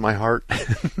valves in my heart?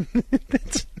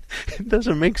 It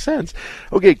doesn't make sense.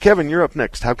 Okay, Kevin, you're up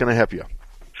next. How can I help you?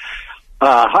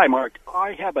 Hi, Mark.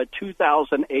 I have a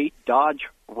 2008 Dodge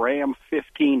Ram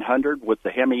 1500 with the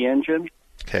Hemi engine.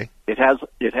 Okay. It has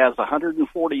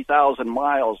 140,000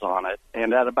 miles on it,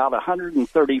 and at about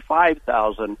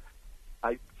 135,000,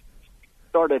 I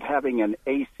started having an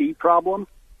AC problem.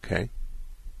 Okay.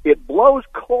 It blows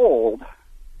cold,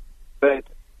 but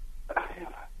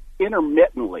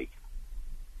intermittently,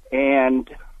 and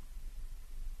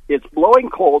it's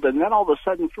blowing cold, and then all of a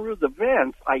sudden through the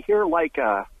vents, I hear like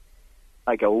a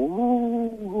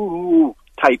woo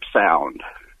type sound.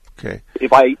 Okay.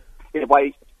 If I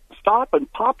stop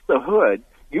and pop the hood,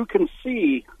 you can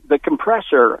see the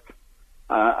compressor.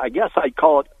 I guess I'd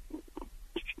call it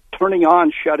turning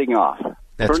on, shutting off.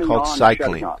 That's turning called on,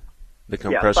 cycling. off. The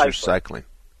compressor's cycling.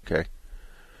 Okay.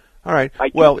 All right. I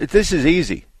Well, this is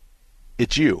easy.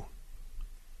 It's you.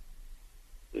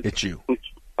 It's you.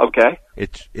 Okay.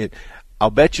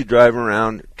 I'll bet you drive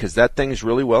around, because that thing's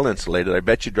really well insulated, I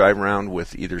bet you drive around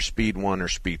with either Speed 1 or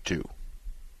Speed 2.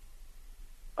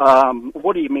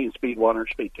 What do you mean Speed 1 or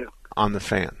Speed 2? On the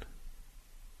fan.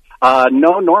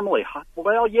 No, normally.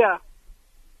 Well, yeah.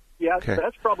 Yeah, Okay.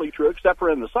 That's probably true, except for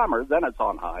in the summer. Then it's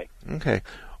on high. Okay.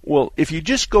 Well, if you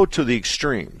just go to the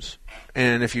extremes,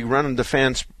 and if you run the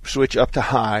fan switch up to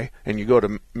high, and you go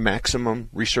to maximum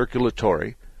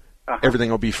recirculatory,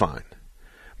 everything will be fine.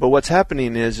 But what's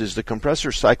happening is the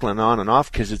compressor's cycling on and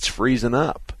off because it's freezing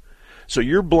up. So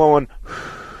you're blowing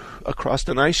across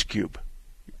an ice cube,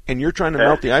 and you're trying to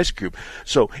melt the ice cube.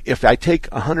 So if I take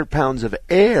 100 pounds of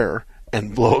air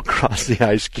and blow across the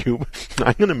ice cube,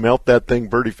 I'm going to melt that thing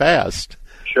pretty fast.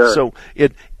 Sure. So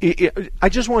I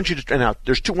just want you to, now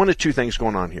there's one of two things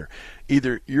going on here.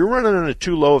 Either you're running at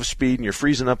too low of speed and you're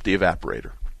freezing up the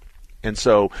evaporator. And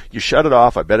so you shut it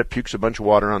off. I bet it pukes a bunch of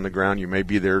water on the ground. You may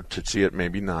be there to see it,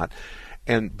 maybe not.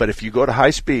 But if you go to high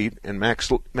speed and max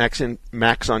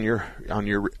on your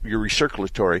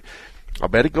recirculatory, I'll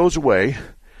bet it goes away.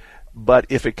 But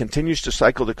if it continues to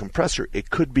cycle the compressor, it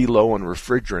could be low on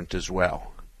refrigerant as well.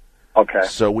 Okay.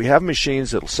 So we have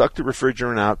machines that'll suck the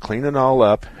refrigerant out, clean it all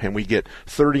up, and we get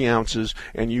 30 ounces,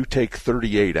 and you take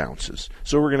 38 ounces.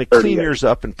 So we're going to clean yours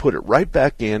up and put it right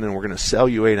back in, and we're going to sell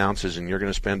you 8 ounces, and you're going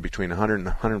to spend between $100 and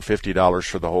 $150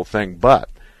 for the whole thing. But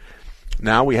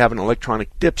now we have an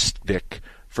electronic dipstick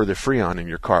for the Freon in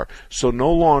your car. So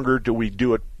no longer do we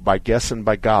do it by guess and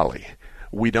by golly.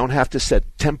 We don't have to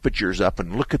set temperatures up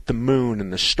and look at the moon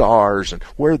and the stars and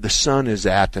where the sun is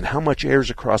at and how much air is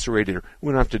across the radiator.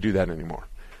 We don't have to do that anymore.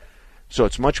 So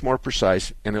it's much more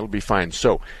precise, and it'll be fine.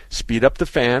 So speed up the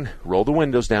fan, roll the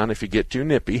windows down if you get too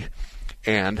nippy,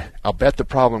 and I'll bet the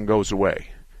problem goes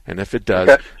away. And if it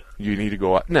does, you need to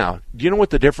go out. Now, do you know what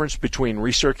the difference between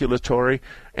recirculatory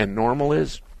and normal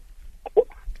is?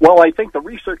 Well, I think the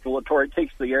recirculatory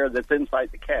takes the air that's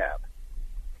inside the cab.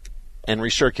 And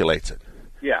recirculates it.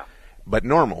 Yeah. But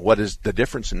normal, what is the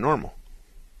difference in normal?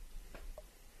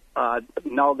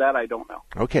 No, that I don't know.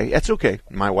 Okay, that's okay.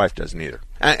 My wife doesn't either.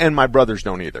 And my brothers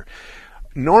don't either.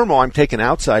 Normal, I'm taking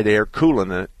outside air,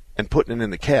 cooling it, and putting it in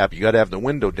the cab. You got to have the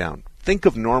window down. Think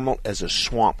of normal as a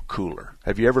swamp cooler.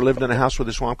 Have you ever lived in a house with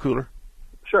a swamp cooler?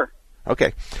 Sure.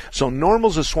 Okay, so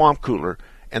normal's a swamp cooler,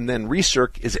 and then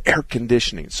recirc is air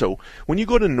conditioning. So when you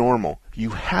go to normal,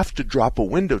 you have to drop a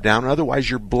window down, otherwise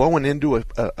you're blowing into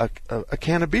a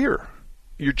can of beer.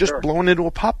 You're just blowing into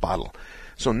a pop bottle.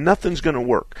 So nothing's going to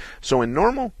work. So in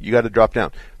normal, you got to drop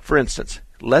down. For instance,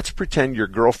 let's pretend your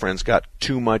girlfriend's got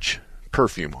too much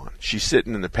perfume on. She's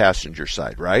sitting in the passenger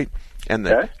side, right? And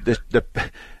the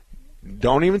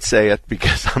don't even say it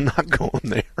because I'm not going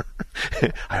there.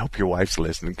 I hope your wife's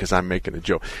listening because I'm making a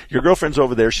joke. Your girlfriend's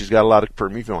over there. She's got a lot of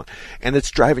perfume on. And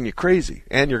it's driving you crazy.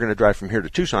 And you're going to drive from here to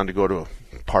Tucson to go to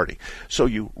a party. So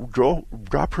you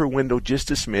drop her window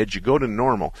just a smidge. You go to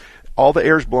normal. All the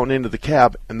air's blown into the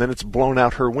cab, and then it's blown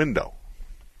out her window.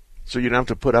 So you don't have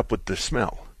to put up with the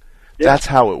smell. Yeah. That's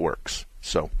how it works.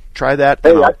 So try that.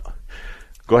 Hey,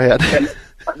 go ahead.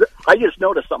 I just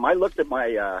noticed something. I looked at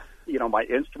my my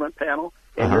instrument panel,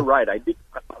 and you're right.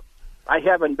 I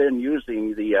haven't been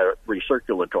using the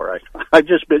recirculatory. I've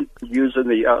just been using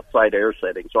the outside air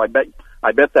setting. So I bet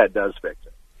that does fix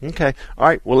it. Okay. All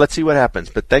right. Well, let's see what happens.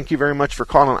 But thank you very much for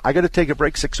calling. I got to take a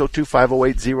break.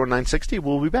 602-508-0960.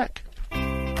 We'll be back.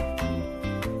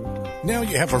 Now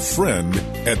you have a friend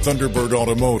at Thunderbird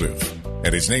Automotive,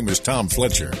 and his name is Tom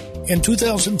Fletcher. In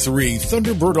 2003,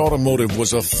 Thunderbird Automotive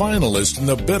was a finalist in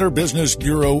the Better Business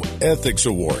Bureau Ethics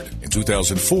Award. In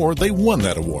 2004, they won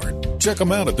that award. Check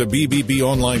them out at the BBB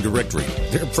online directory.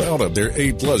 They're proud of their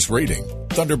A+ rating.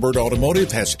 Thunderbird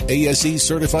Automotive has ASE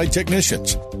certified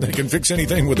technicians. They can fix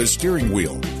anything with a steering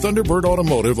wheel. Thunderbird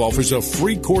Automotive offers a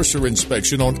free Corsair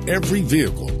inspection on every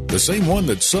vehicle, the same one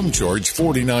that some charge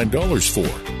 $49 for.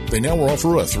 They now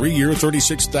offer a 3-year,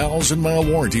 36,000-mile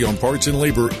warranty on parts and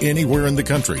labor anywhere in the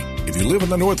country. If you live in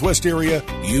the Northwest area,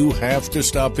 you have to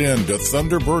stop in to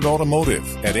Thunderbird Automotive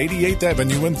at 88th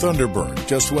Avenue in Thunderbird,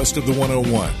 just west of the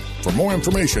 101. For more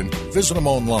information, visit them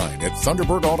online at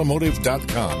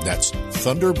ThunderbirdAutomotive.com. That's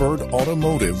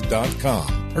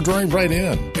ThunderbirdAutomotive.com. Or drive right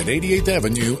in at 88th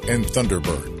Avenue in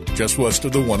Thunderbird, just west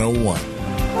of the 101.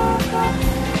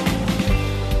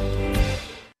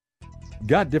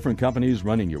 Got different companies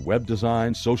running your web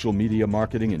design, social media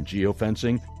marketing, and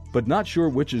geofencing, but not sure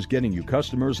which is getting you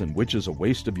customers and which is a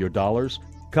waste of your dollars?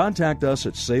 Contact us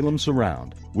at Salem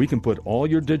Surround. We can put all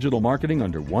your digital marketing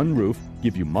under one roof,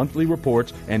 give you monthly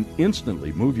reports, and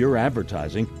instantly move your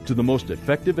advertising to the most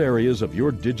effective areas of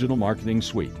your digital marketing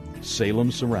suite.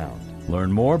 Salem Surround. Learn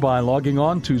more by logging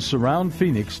on to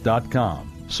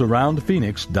SurroundPhoenix.com.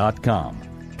 SurroundPhoenix.com.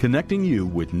 Connecting you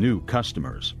with new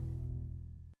customers.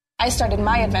 I started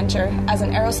my adventure as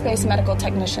an aerospace medical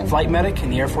technician. Flight medic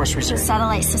in the Air Force Reserve.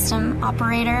 Satellite system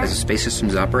operator. As a space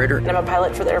systems operator. And I'm a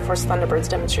pilot for the Air Force Thunderbirds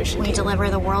demonstration We team.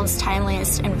 deliver the world's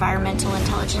timeliest environmental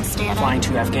intelligence data. Flying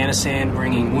to Afghanistan,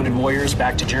 bringing wounded warriors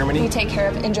back to Germany. We take care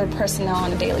of injured personnel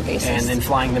on a daily basis. And then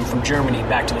flying them from Germany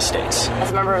back to the States.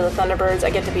 As a member of the Thunderbirds, I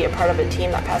get to be a part of a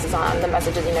team that passes on the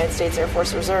message of the United States Air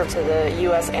Force Reserve to the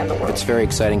U.S. and the world. It's a very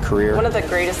exciting career. One of the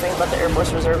greatest things about the Air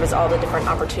Force Reserve is all the different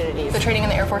opportunities. The training in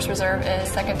the Air Force Reserve is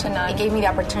second to none. It gave me the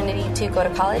opportunity to go to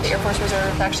college. The Air Force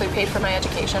Reserve actually paid for my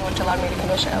education, which allowed me to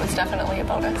commission. It was definitely a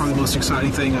bonus. Probably the most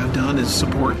exciting thing I've done is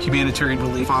support humanitarian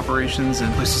relief operations in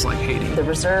places like Haiti. The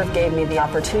Reserve gave me the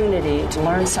opportunity to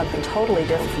learn something totally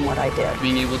different from what I did.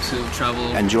 Being able to travel.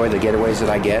 I enjoy the getaways that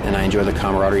I get, and I enjoy the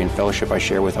camaraderie and fellowship I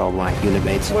share with all my unit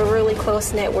mates. We're really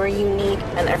close-knit, we're unique,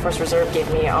 and the Air Force Reserve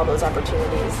gave me all those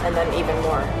opportunities, and then even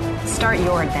more. Start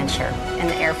your adventure in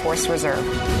the Air Force Reserve.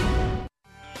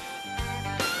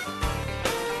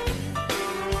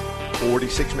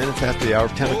 46 minutes after the hour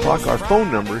of 10 o'clock. Our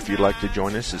phone number, if you'd like to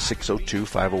join us, is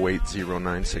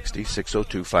 602-508-0960,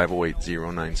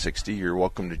 602-508-0960. You're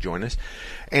welcome to join us.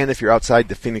 And if you're outside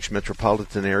the Phoenix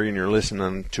metropolitan area and you're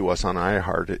listening to us on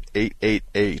iHeart at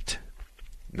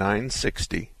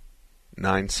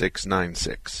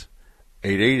 888-960-9696,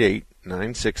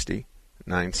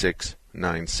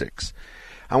 888-960-9696.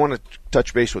 I want to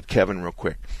touch base with Kevin real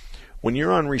quick. When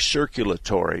you're on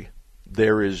recirculatory,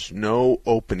 there is no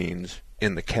openings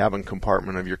in the cabin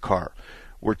compartment of your car.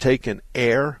 We're taking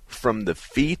air from the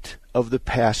feet of the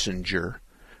passenger,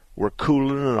 we're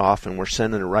cooling it off, and we're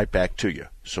sending it right back to you.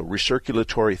 So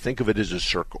recirculatory, think of it as a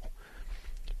circle.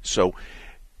 So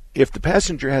if the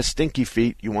passenger has stinky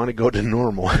feet, you want to go to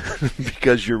normal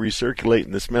because you're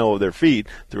recirculating the smell of their feet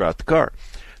throughout the car.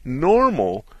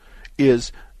 Normal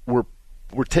is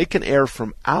we're taking air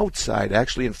from outside,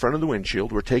 actually in front of the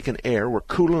windshield. We're taking air, we're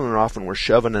cooling it off, and we're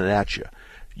shoving it at you.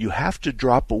 You have to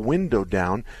drop a window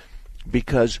down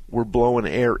because we're blowing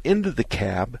air into the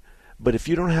cab. But if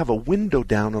you don't have a window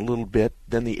down a little bit,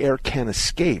 then the air can't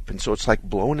escape. And so it's like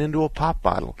blowing into a pop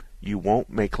bottle. You won't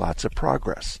make lots of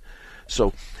progress.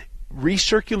 So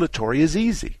recirculatory is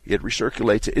easy. It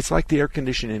recirculates. It's like the air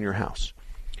conditioning in your house.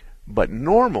 But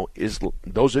normal is,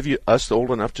 those of you, us old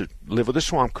enough to live with a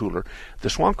swamp cooler, the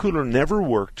swamp cooler never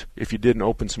worked if you didn't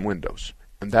open some windows.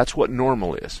 And that's what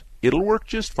normal is. It'll work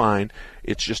just fine.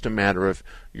 It's just a matter of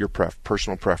your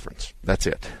personal preference. That's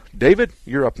it. David,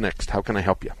 you're up next. How can I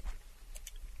help you?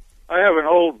 I have an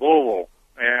old Volvo,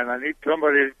 and I need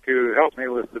somebody to help me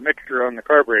with the mixture on the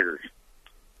carburetors.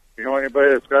 You know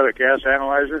anybody that's got a gas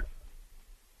analyzer?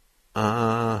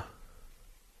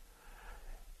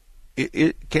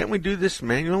 Can't we do this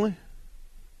manually?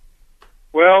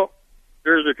 Well,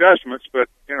 there's adjustments, but,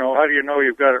 how do you know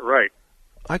you've got it right?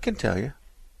 I can tell you.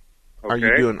 Okay. Are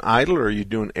you doing idle or are you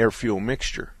doing air-fuel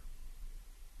mixture?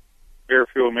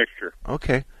 Air-fuel mixture.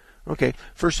 Okay.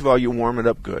 First of all, you warm it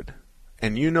up good.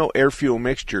 And air-fuel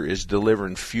mixture is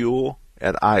delivering fuel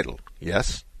at idle,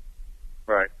 yes?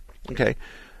 Right. Okay.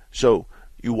 So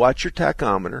you watch your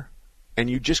tachometer, and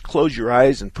you just close your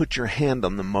eyes and put your hand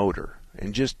on the motor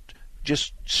and just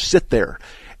sit there.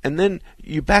 And then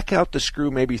you back out the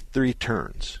screw maybe 3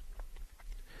 turns.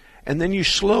 And then you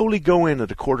slowly go in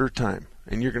at a quarter time.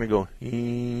 And you're going to go, and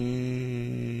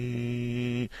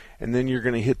then you're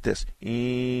going to hit this.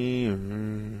 You're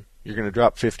going to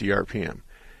drop 50 RPM.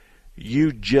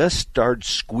 You just start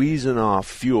squeezing off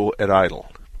fuel at idle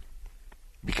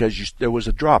because there was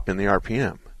a drop in the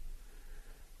RPM.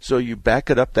 So you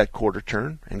back it up that quarter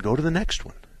turn and go to the next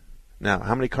one. Now,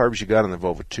 how many carbs you got on the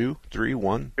Volvo? 2, 3,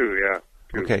 1? 2, yeah.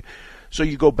 2. Okay. So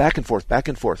you go back and forth, back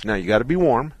and forth. Now, you got to be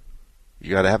warm.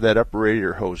 You got to have that upper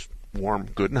radiator hose warm,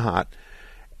 good and hot.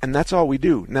 And that's all we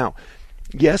do. Now,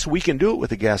 yes, we can do it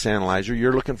with a gas analyzer.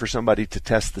 You're looking for somebody to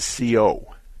test the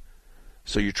CO.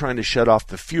 So you're trying to shut off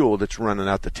the fuel that's running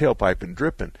out the tailpipe and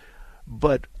dripping.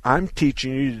 But I'm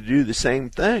teaching you to do the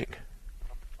same thing.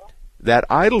 That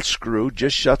idle screw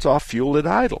just shuts off fuel at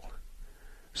idle.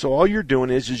 So all you're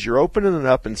doing is you're opening it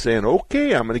up and saying,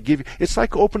 okay, I'm going to give you... It's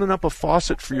like opening up a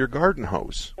faucet for your garden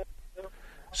hose.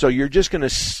 So you're just going to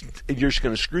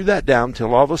screw that down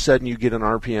until all of a sudden you get an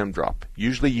RPM drop.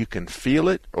 Usually you can feel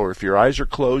it, or if your eyes are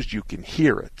closed, you can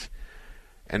hear it.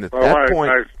 And at that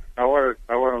point, I want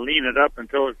to lean it up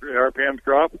until the RPMs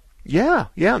drop. Yeah,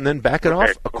 and then back it off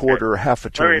a quarter or half a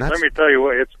turn. Let me tell you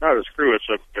what. It's not a screw. It's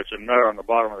a nut on the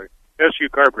bottom of the SU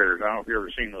carburetors. I don't know if you've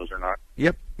ever seen those or not.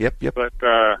 Yep. But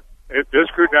it's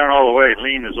screwed down all the way,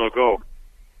 lean as they'll go,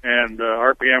 and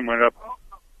RPM went up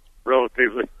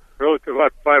relatively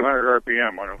about 500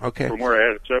 RPM from where I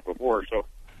had it set before. So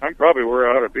I'm probably where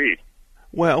I ought to be.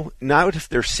 Well, now if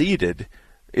they're seated,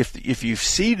 if you've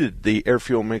seated the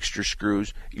air-fuel mixture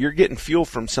screws, you're getting fuel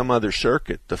from some other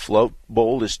circuit. The float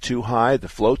bolt is too high, the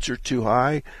floats are too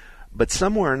high, but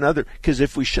somewhere or another, because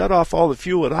if we shut off all the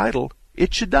fuel at idle,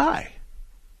 it should die.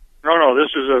 No,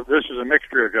 this is a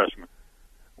mixture adjustment.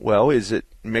 Well, is it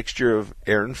mixture of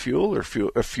air and fuel, or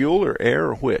fuel or air,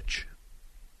 or which?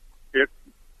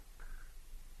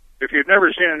 If you've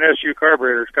never seen an SU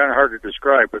carburetor, it's kind of hard to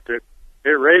describe, but it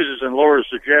raises and lowers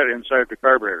the jet inside the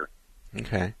carburetor.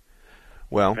 Okay.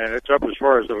 Well, and it's up as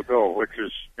far as it'll go, which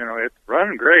is, it's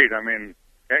running great. I mean,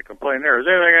 can't complain there. Is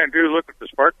there anything I can do to look at the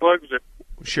spark plugs?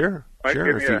 Sure.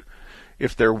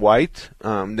 If they're white,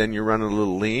 then you're running a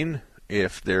little lean.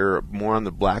 If they're more on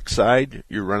the black side,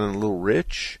 you're running a little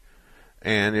rich.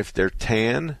 And if they're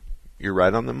tan, you're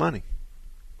right on the money.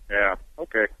 Yeah,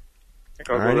 okay. I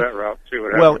think I'll go that route, see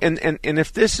what happens. Well, and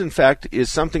if this, in fact,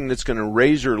 is something that's going to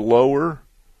raise or lower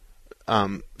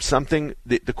something,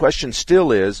 the question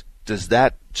still is, does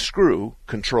that screw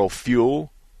control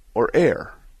fuel or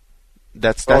air?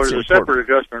 That's there's important.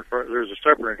 There's a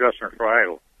separate adjustment for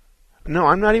idle. No,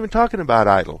 I'm not even talking about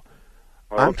idle.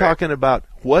 Okay. I'm talking about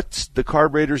what's the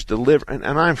carburetors deliver, and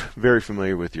I'm very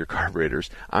familiar with your carburetors.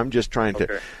 I'm just trying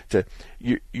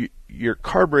your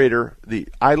carburetor, the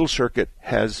idle circuit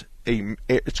has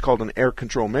it's called an air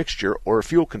control mixture or a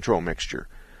fuel control mixture.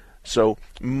 So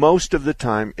most of the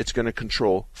time it's going to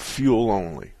control fuel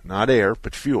only, not air,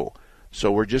 but fuel.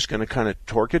 So we're just going to kind of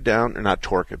torque it down, or not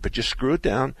torque it, but just screw it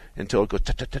down until it goes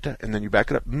ta-ta-ta-ta, and then you back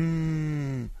it up.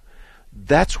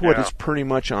 That's what is pretty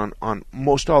much on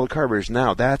most all the carburetors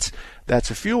now. That's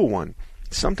a fuel one.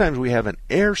 Sometimes we have an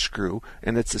air screw,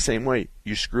 and it's the same way.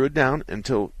 You screw it down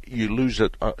until you lose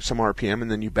some RPM,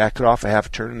 and then you back it off a half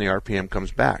turn, and the RPM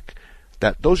comes back.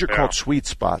 Those are called sweet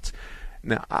spots.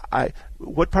 Now,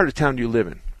 what part of town do you live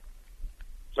in?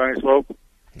 Sunny Slope.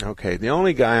 Okay. The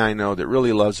only guy I know that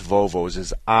really loves Volvos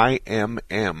is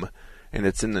IMM, and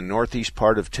it's in the northeast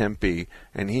part of Tempe,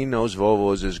 and he knows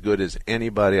Volvos as good as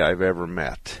anybody I've ever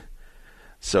met.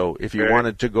 So if you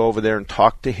wanted to go over there and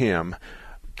talk to him,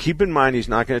 keep in mind he's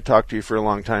not going to talk to you for a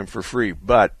long time for free,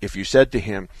 but if you said to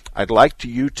him, I'd like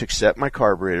you to set my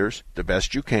carburetors the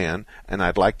best you can, and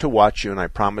I'd like to watch you, and I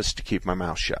promise to keep my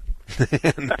mouth shut.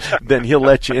 And then he'll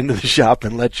let you into the shop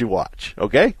and let you watch.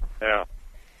 Okay? Yeah.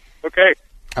 Okay.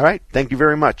 All right. Thank you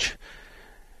very much.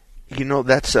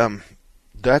 That's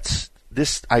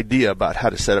this idea about how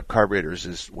to set up carburetors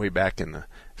is way back in the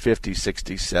 50s,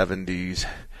 60s, 70s.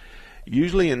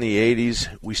 Usually in the 80s,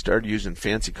 we started using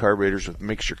fancy carburetors with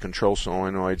mixture control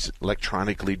solenoids,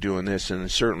 electronically doing this,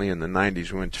 and certainly in the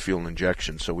 90s we went to fuel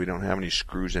injection, so we don't have any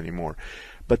screws anymore.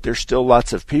 But there's still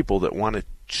lots of people that want to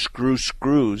screw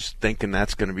screws thinking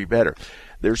that's going to be better.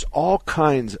 There's all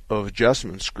kinds of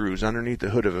adjustment screws underneath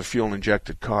the hood of a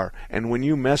fuel-injected car, and when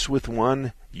you mess with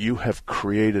one, you have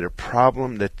created a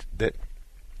problem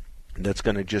that's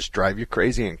going to just drive you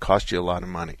crazy and cost you a lot of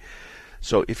money.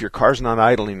 So if your car's not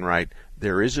idling right,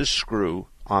 there is a screw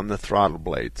on the throttle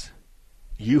blades.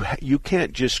 you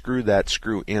can't just screw that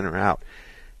screw in or out.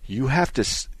 You have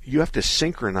to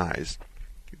synchronize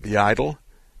the idle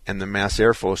and the mass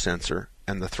airflow sensor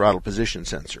and the throttle position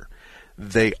sensor.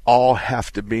 They all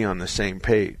have to be on the same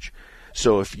page.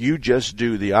 So if you just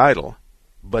do the idle,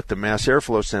 but the mass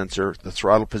airflow sensor, the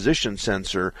throttle position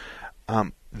sensor,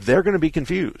 they're going to be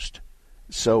confused.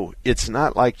 So it's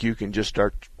not like you can just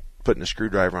start putting a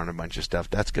screwdriver on a bunch of stuff.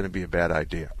 That's going to be a bad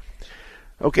idea.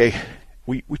 Okay,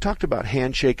 we talked about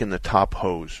handshaking the top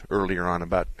hose earlier on,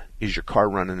 about is your car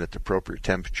running at the appropriate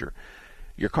temperature.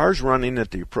 Your car's running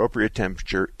at the appropriate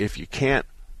temperature if you can't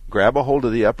grab a hold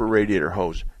of the upper radiator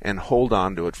hose and hold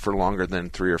on to it for longer than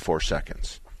 3 or 4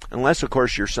 seconds. Unless, of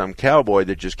course, you're some cowboy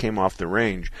that just came off the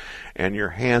range and your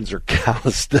hands are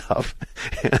calloused up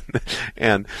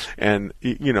and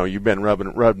you know, you've been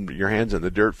rubbing your hands in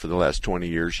the dirt for the last 20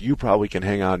 years. You probably can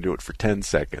hang on to it for 10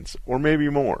 seconds or maybe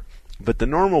more. But the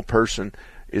normal person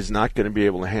is not going to be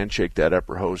able to handshake that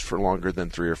upper hose for longer than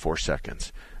 3 or 4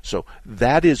 seconds. So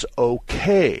that is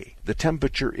okay. The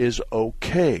temperature is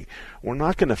okay. We're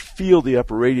not going to feel the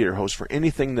upper radiator hose for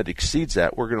anything that exceeds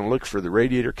that. We're going to look for the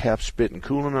radiator cap spitting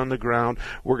coolant on the ground.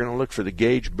 We're going to look for the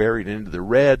gauge buried into the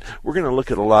red. We're going to look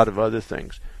at a lot of other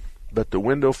things. But the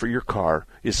window for your car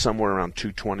is somewhere around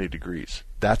 220 degrees.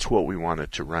 That's what we want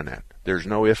it to run at. There's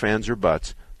no ifs, ands, or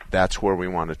buts. That's where we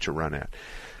want it to run at.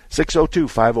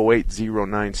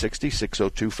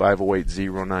 602-508-0960,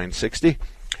 602-508-0960.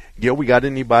 Gil, we got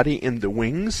anybody in the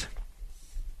wings?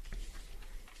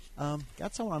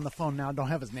 Got someone on the phone now. Don't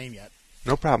have his name yet.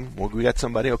 No problem. Well, we got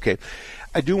somebody. Okay.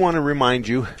 I do want to remind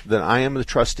you that I am the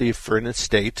trustee for an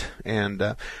estate, and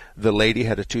the lady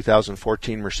had a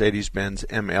 2014 Mercedes-Benz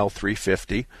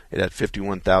ML350. It had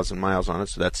 51,000 miles on it,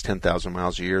 so that's 10,000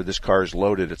 miles a year. This car is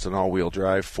loaded. It's an all-wheel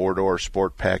drive, 4-door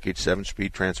sport package,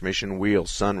 7-speed transmission,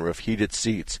 wheels, sunroof, heated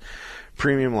seats,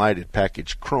 premium lighted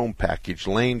package, chrome package,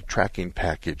 lane tracking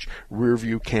package, rear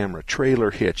view camera,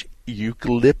 trailer hitch,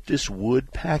 eucalyptus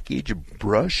wood package,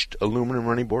 brushed aluminum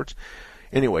running boards.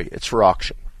 Anyway, it's for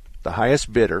auction. The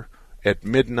highest bidder at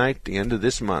midnight, the end of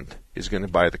this month, is going to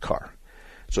buy the car.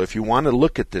 So if you want to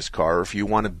look at this car, or if you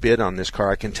want to bid on this car,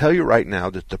 I can tell you right now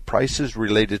that the prices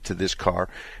related to this car,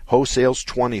 wholesale's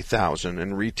 $20,000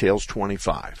 and retail's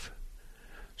 $25,000.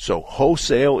 So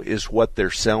wholesale is what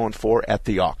they're selling for at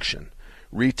the auction.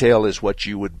 Retail is what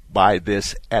you would buy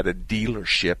this at a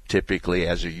dealership, typically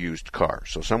as a used car.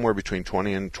 So somewhere between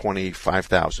 $20,000 and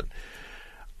 $25,000.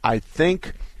 I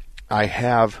think I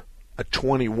have a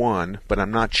 21, but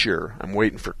I'm not sure. I'm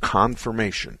waiting for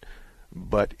confirmation.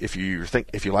 But if you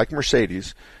like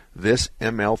Mercedes, this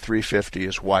ML350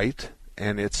 is white,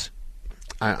 and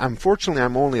unfortunately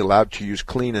I'm only allowed to use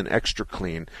clean and extra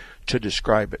clean to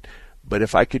describe it. But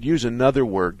if I could use another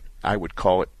word, I would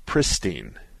call it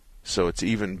pristine. So it's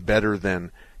even better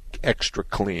than extra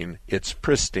clean. It's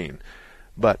pristine.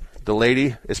 But the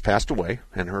lady has passed away,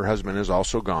 and her husband is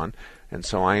also gone, and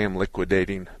so I am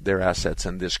liquidating their assets,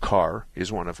 and this car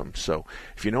is one of them. So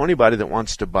if you know anybody that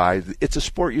wants to buy, it's a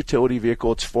sport utility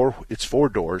vehicle. It's four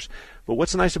doors. But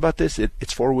what's nice about this,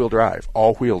 it's four-wheel drive,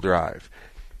 all-wheel drive.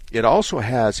 It also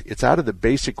it's out of the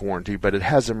basic warranty, but it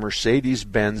has a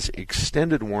Mercedes-Benz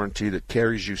extended warranty that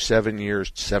carries you 7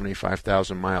 years,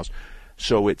 75,000 miles.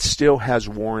 So it still has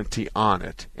warranty on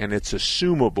it, and it's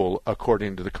assumable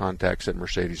according to the contacts at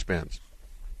Mercedes-Benz.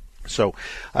 So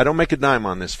I don't make a dime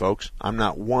on this, folks. I'm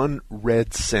not one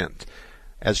red cent.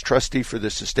 As trustee for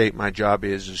this estate, my job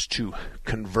is to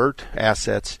convert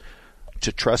assets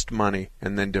to trust money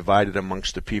and then divide it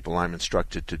amongst the people I'm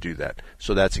instructed to do that.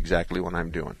 So that's exactly what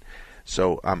I'm doing.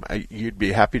 So you'd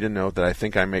be happy to know that I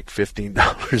think I make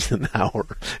 $15 an hour,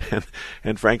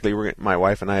 and frankly, my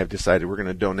wife and I have decided we're going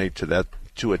to donate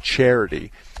to a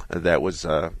charity that was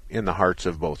in the hearts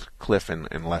of both Cliff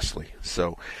and Leslie.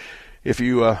 So if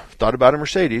you thought about a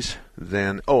Mercedes,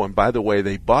 then and by the way,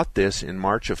 they bought this in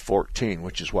March of 14,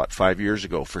 which is 5 years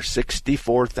ago, for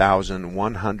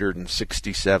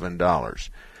 $64,167.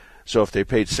 So if they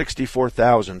paid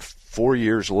 $64,000 4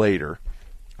 years later.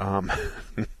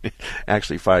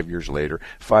 Actually 5 years later.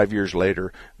 5 years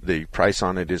later, the price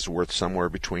on it is worth somewhere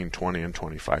between $20,000 and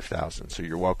 $25,000. So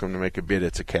you're welcome to make a bid.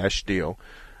 It's a cash deal,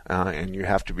 and you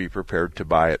have to be prepared to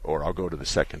buy it, or I'll go to the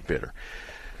second bidder.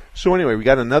 So anyway, we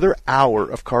got another hour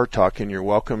of car talk, and you're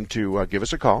welcome to give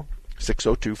us a call,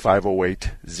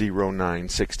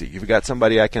 602-508-0960. You've got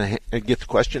somebody I can get the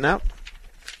question out?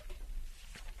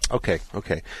 Okay.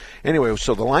 Anyway,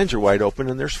 so the lines are wide open,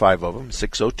 and there's 5 of them,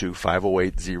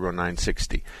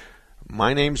 602-508-0960.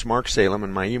 My name's Mark Salem,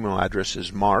 and my email address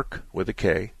is mark, with a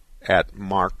K,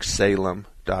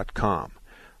 @marksalem.com.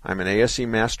 I'm an ASE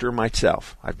master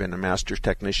myself. I've been a master's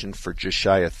technician for just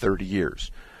shy of 30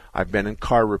 years. I've been in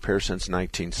car repair since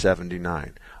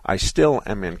 1979. I still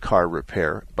am in car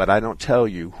repair, but I don't tell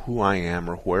you who I am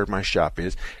or where my shop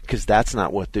is, because that's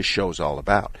not what this show's all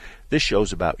about. This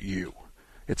show's about you.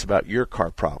 It's about your car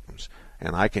problems.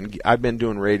 And I've been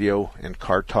doing radio and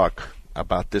car talk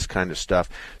about this kind of stuff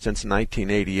since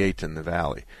 1988 in the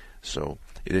Valley. So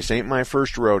this ain't my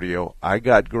first rodeo. I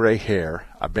got gray hair.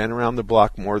 I've been around the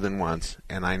block more than once,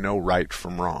 and I know right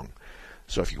from wrong.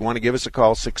 So if you want to give us a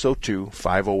call,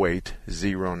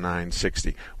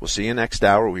 602-508-0960. We'll see you next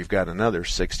hour. We've got another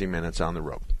 60 minutes on the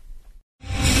road.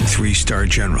 3-star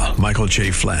General Michael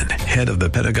J. Flynn, head of the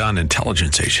Pentagon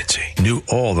Intelligence Agency, knew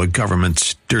all the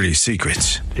government's dirty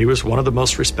secrets. He was one of the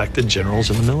most respected generals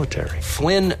in the military.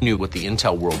 Flynn knew what the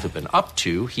intel world had been up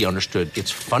to. He understood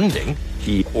its funding.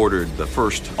 He ordered the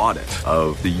first audit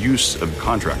of the use of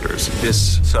contractors.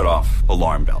 This set off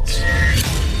alarm bells.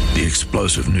 The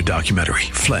explosive new documentary,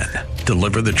 Flynn,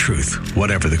 Deliver the Truth,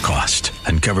 Whatever the Cost,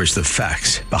 uncovers the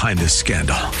facts behind this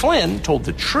scandal. Flynn told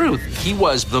the truth. He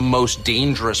was the most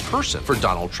dangerous person for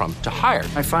Donald Trump to hire.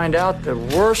 I find out the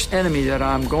worst enemy that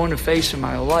I'm going to face in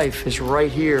my life is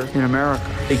right here in America.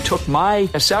 They took my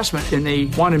assessment and they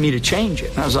wanted me to change it.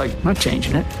 And I was like, I'm not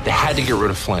changing it. They had to get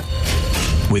rid of Flynn.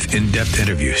 With in-depth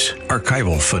interviews,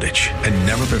 archival footage, and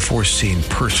never-before-seen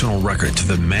personal records of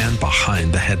the man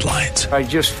behind the headlines. I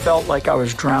just felt like I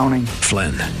was drowning.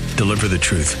 Flynn, Deliver the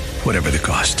Truth, Whatever the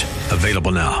Cost.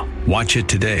 Available now. Watch it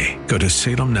today. Go to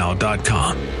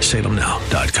salemnow.com.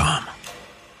 salemnow.com.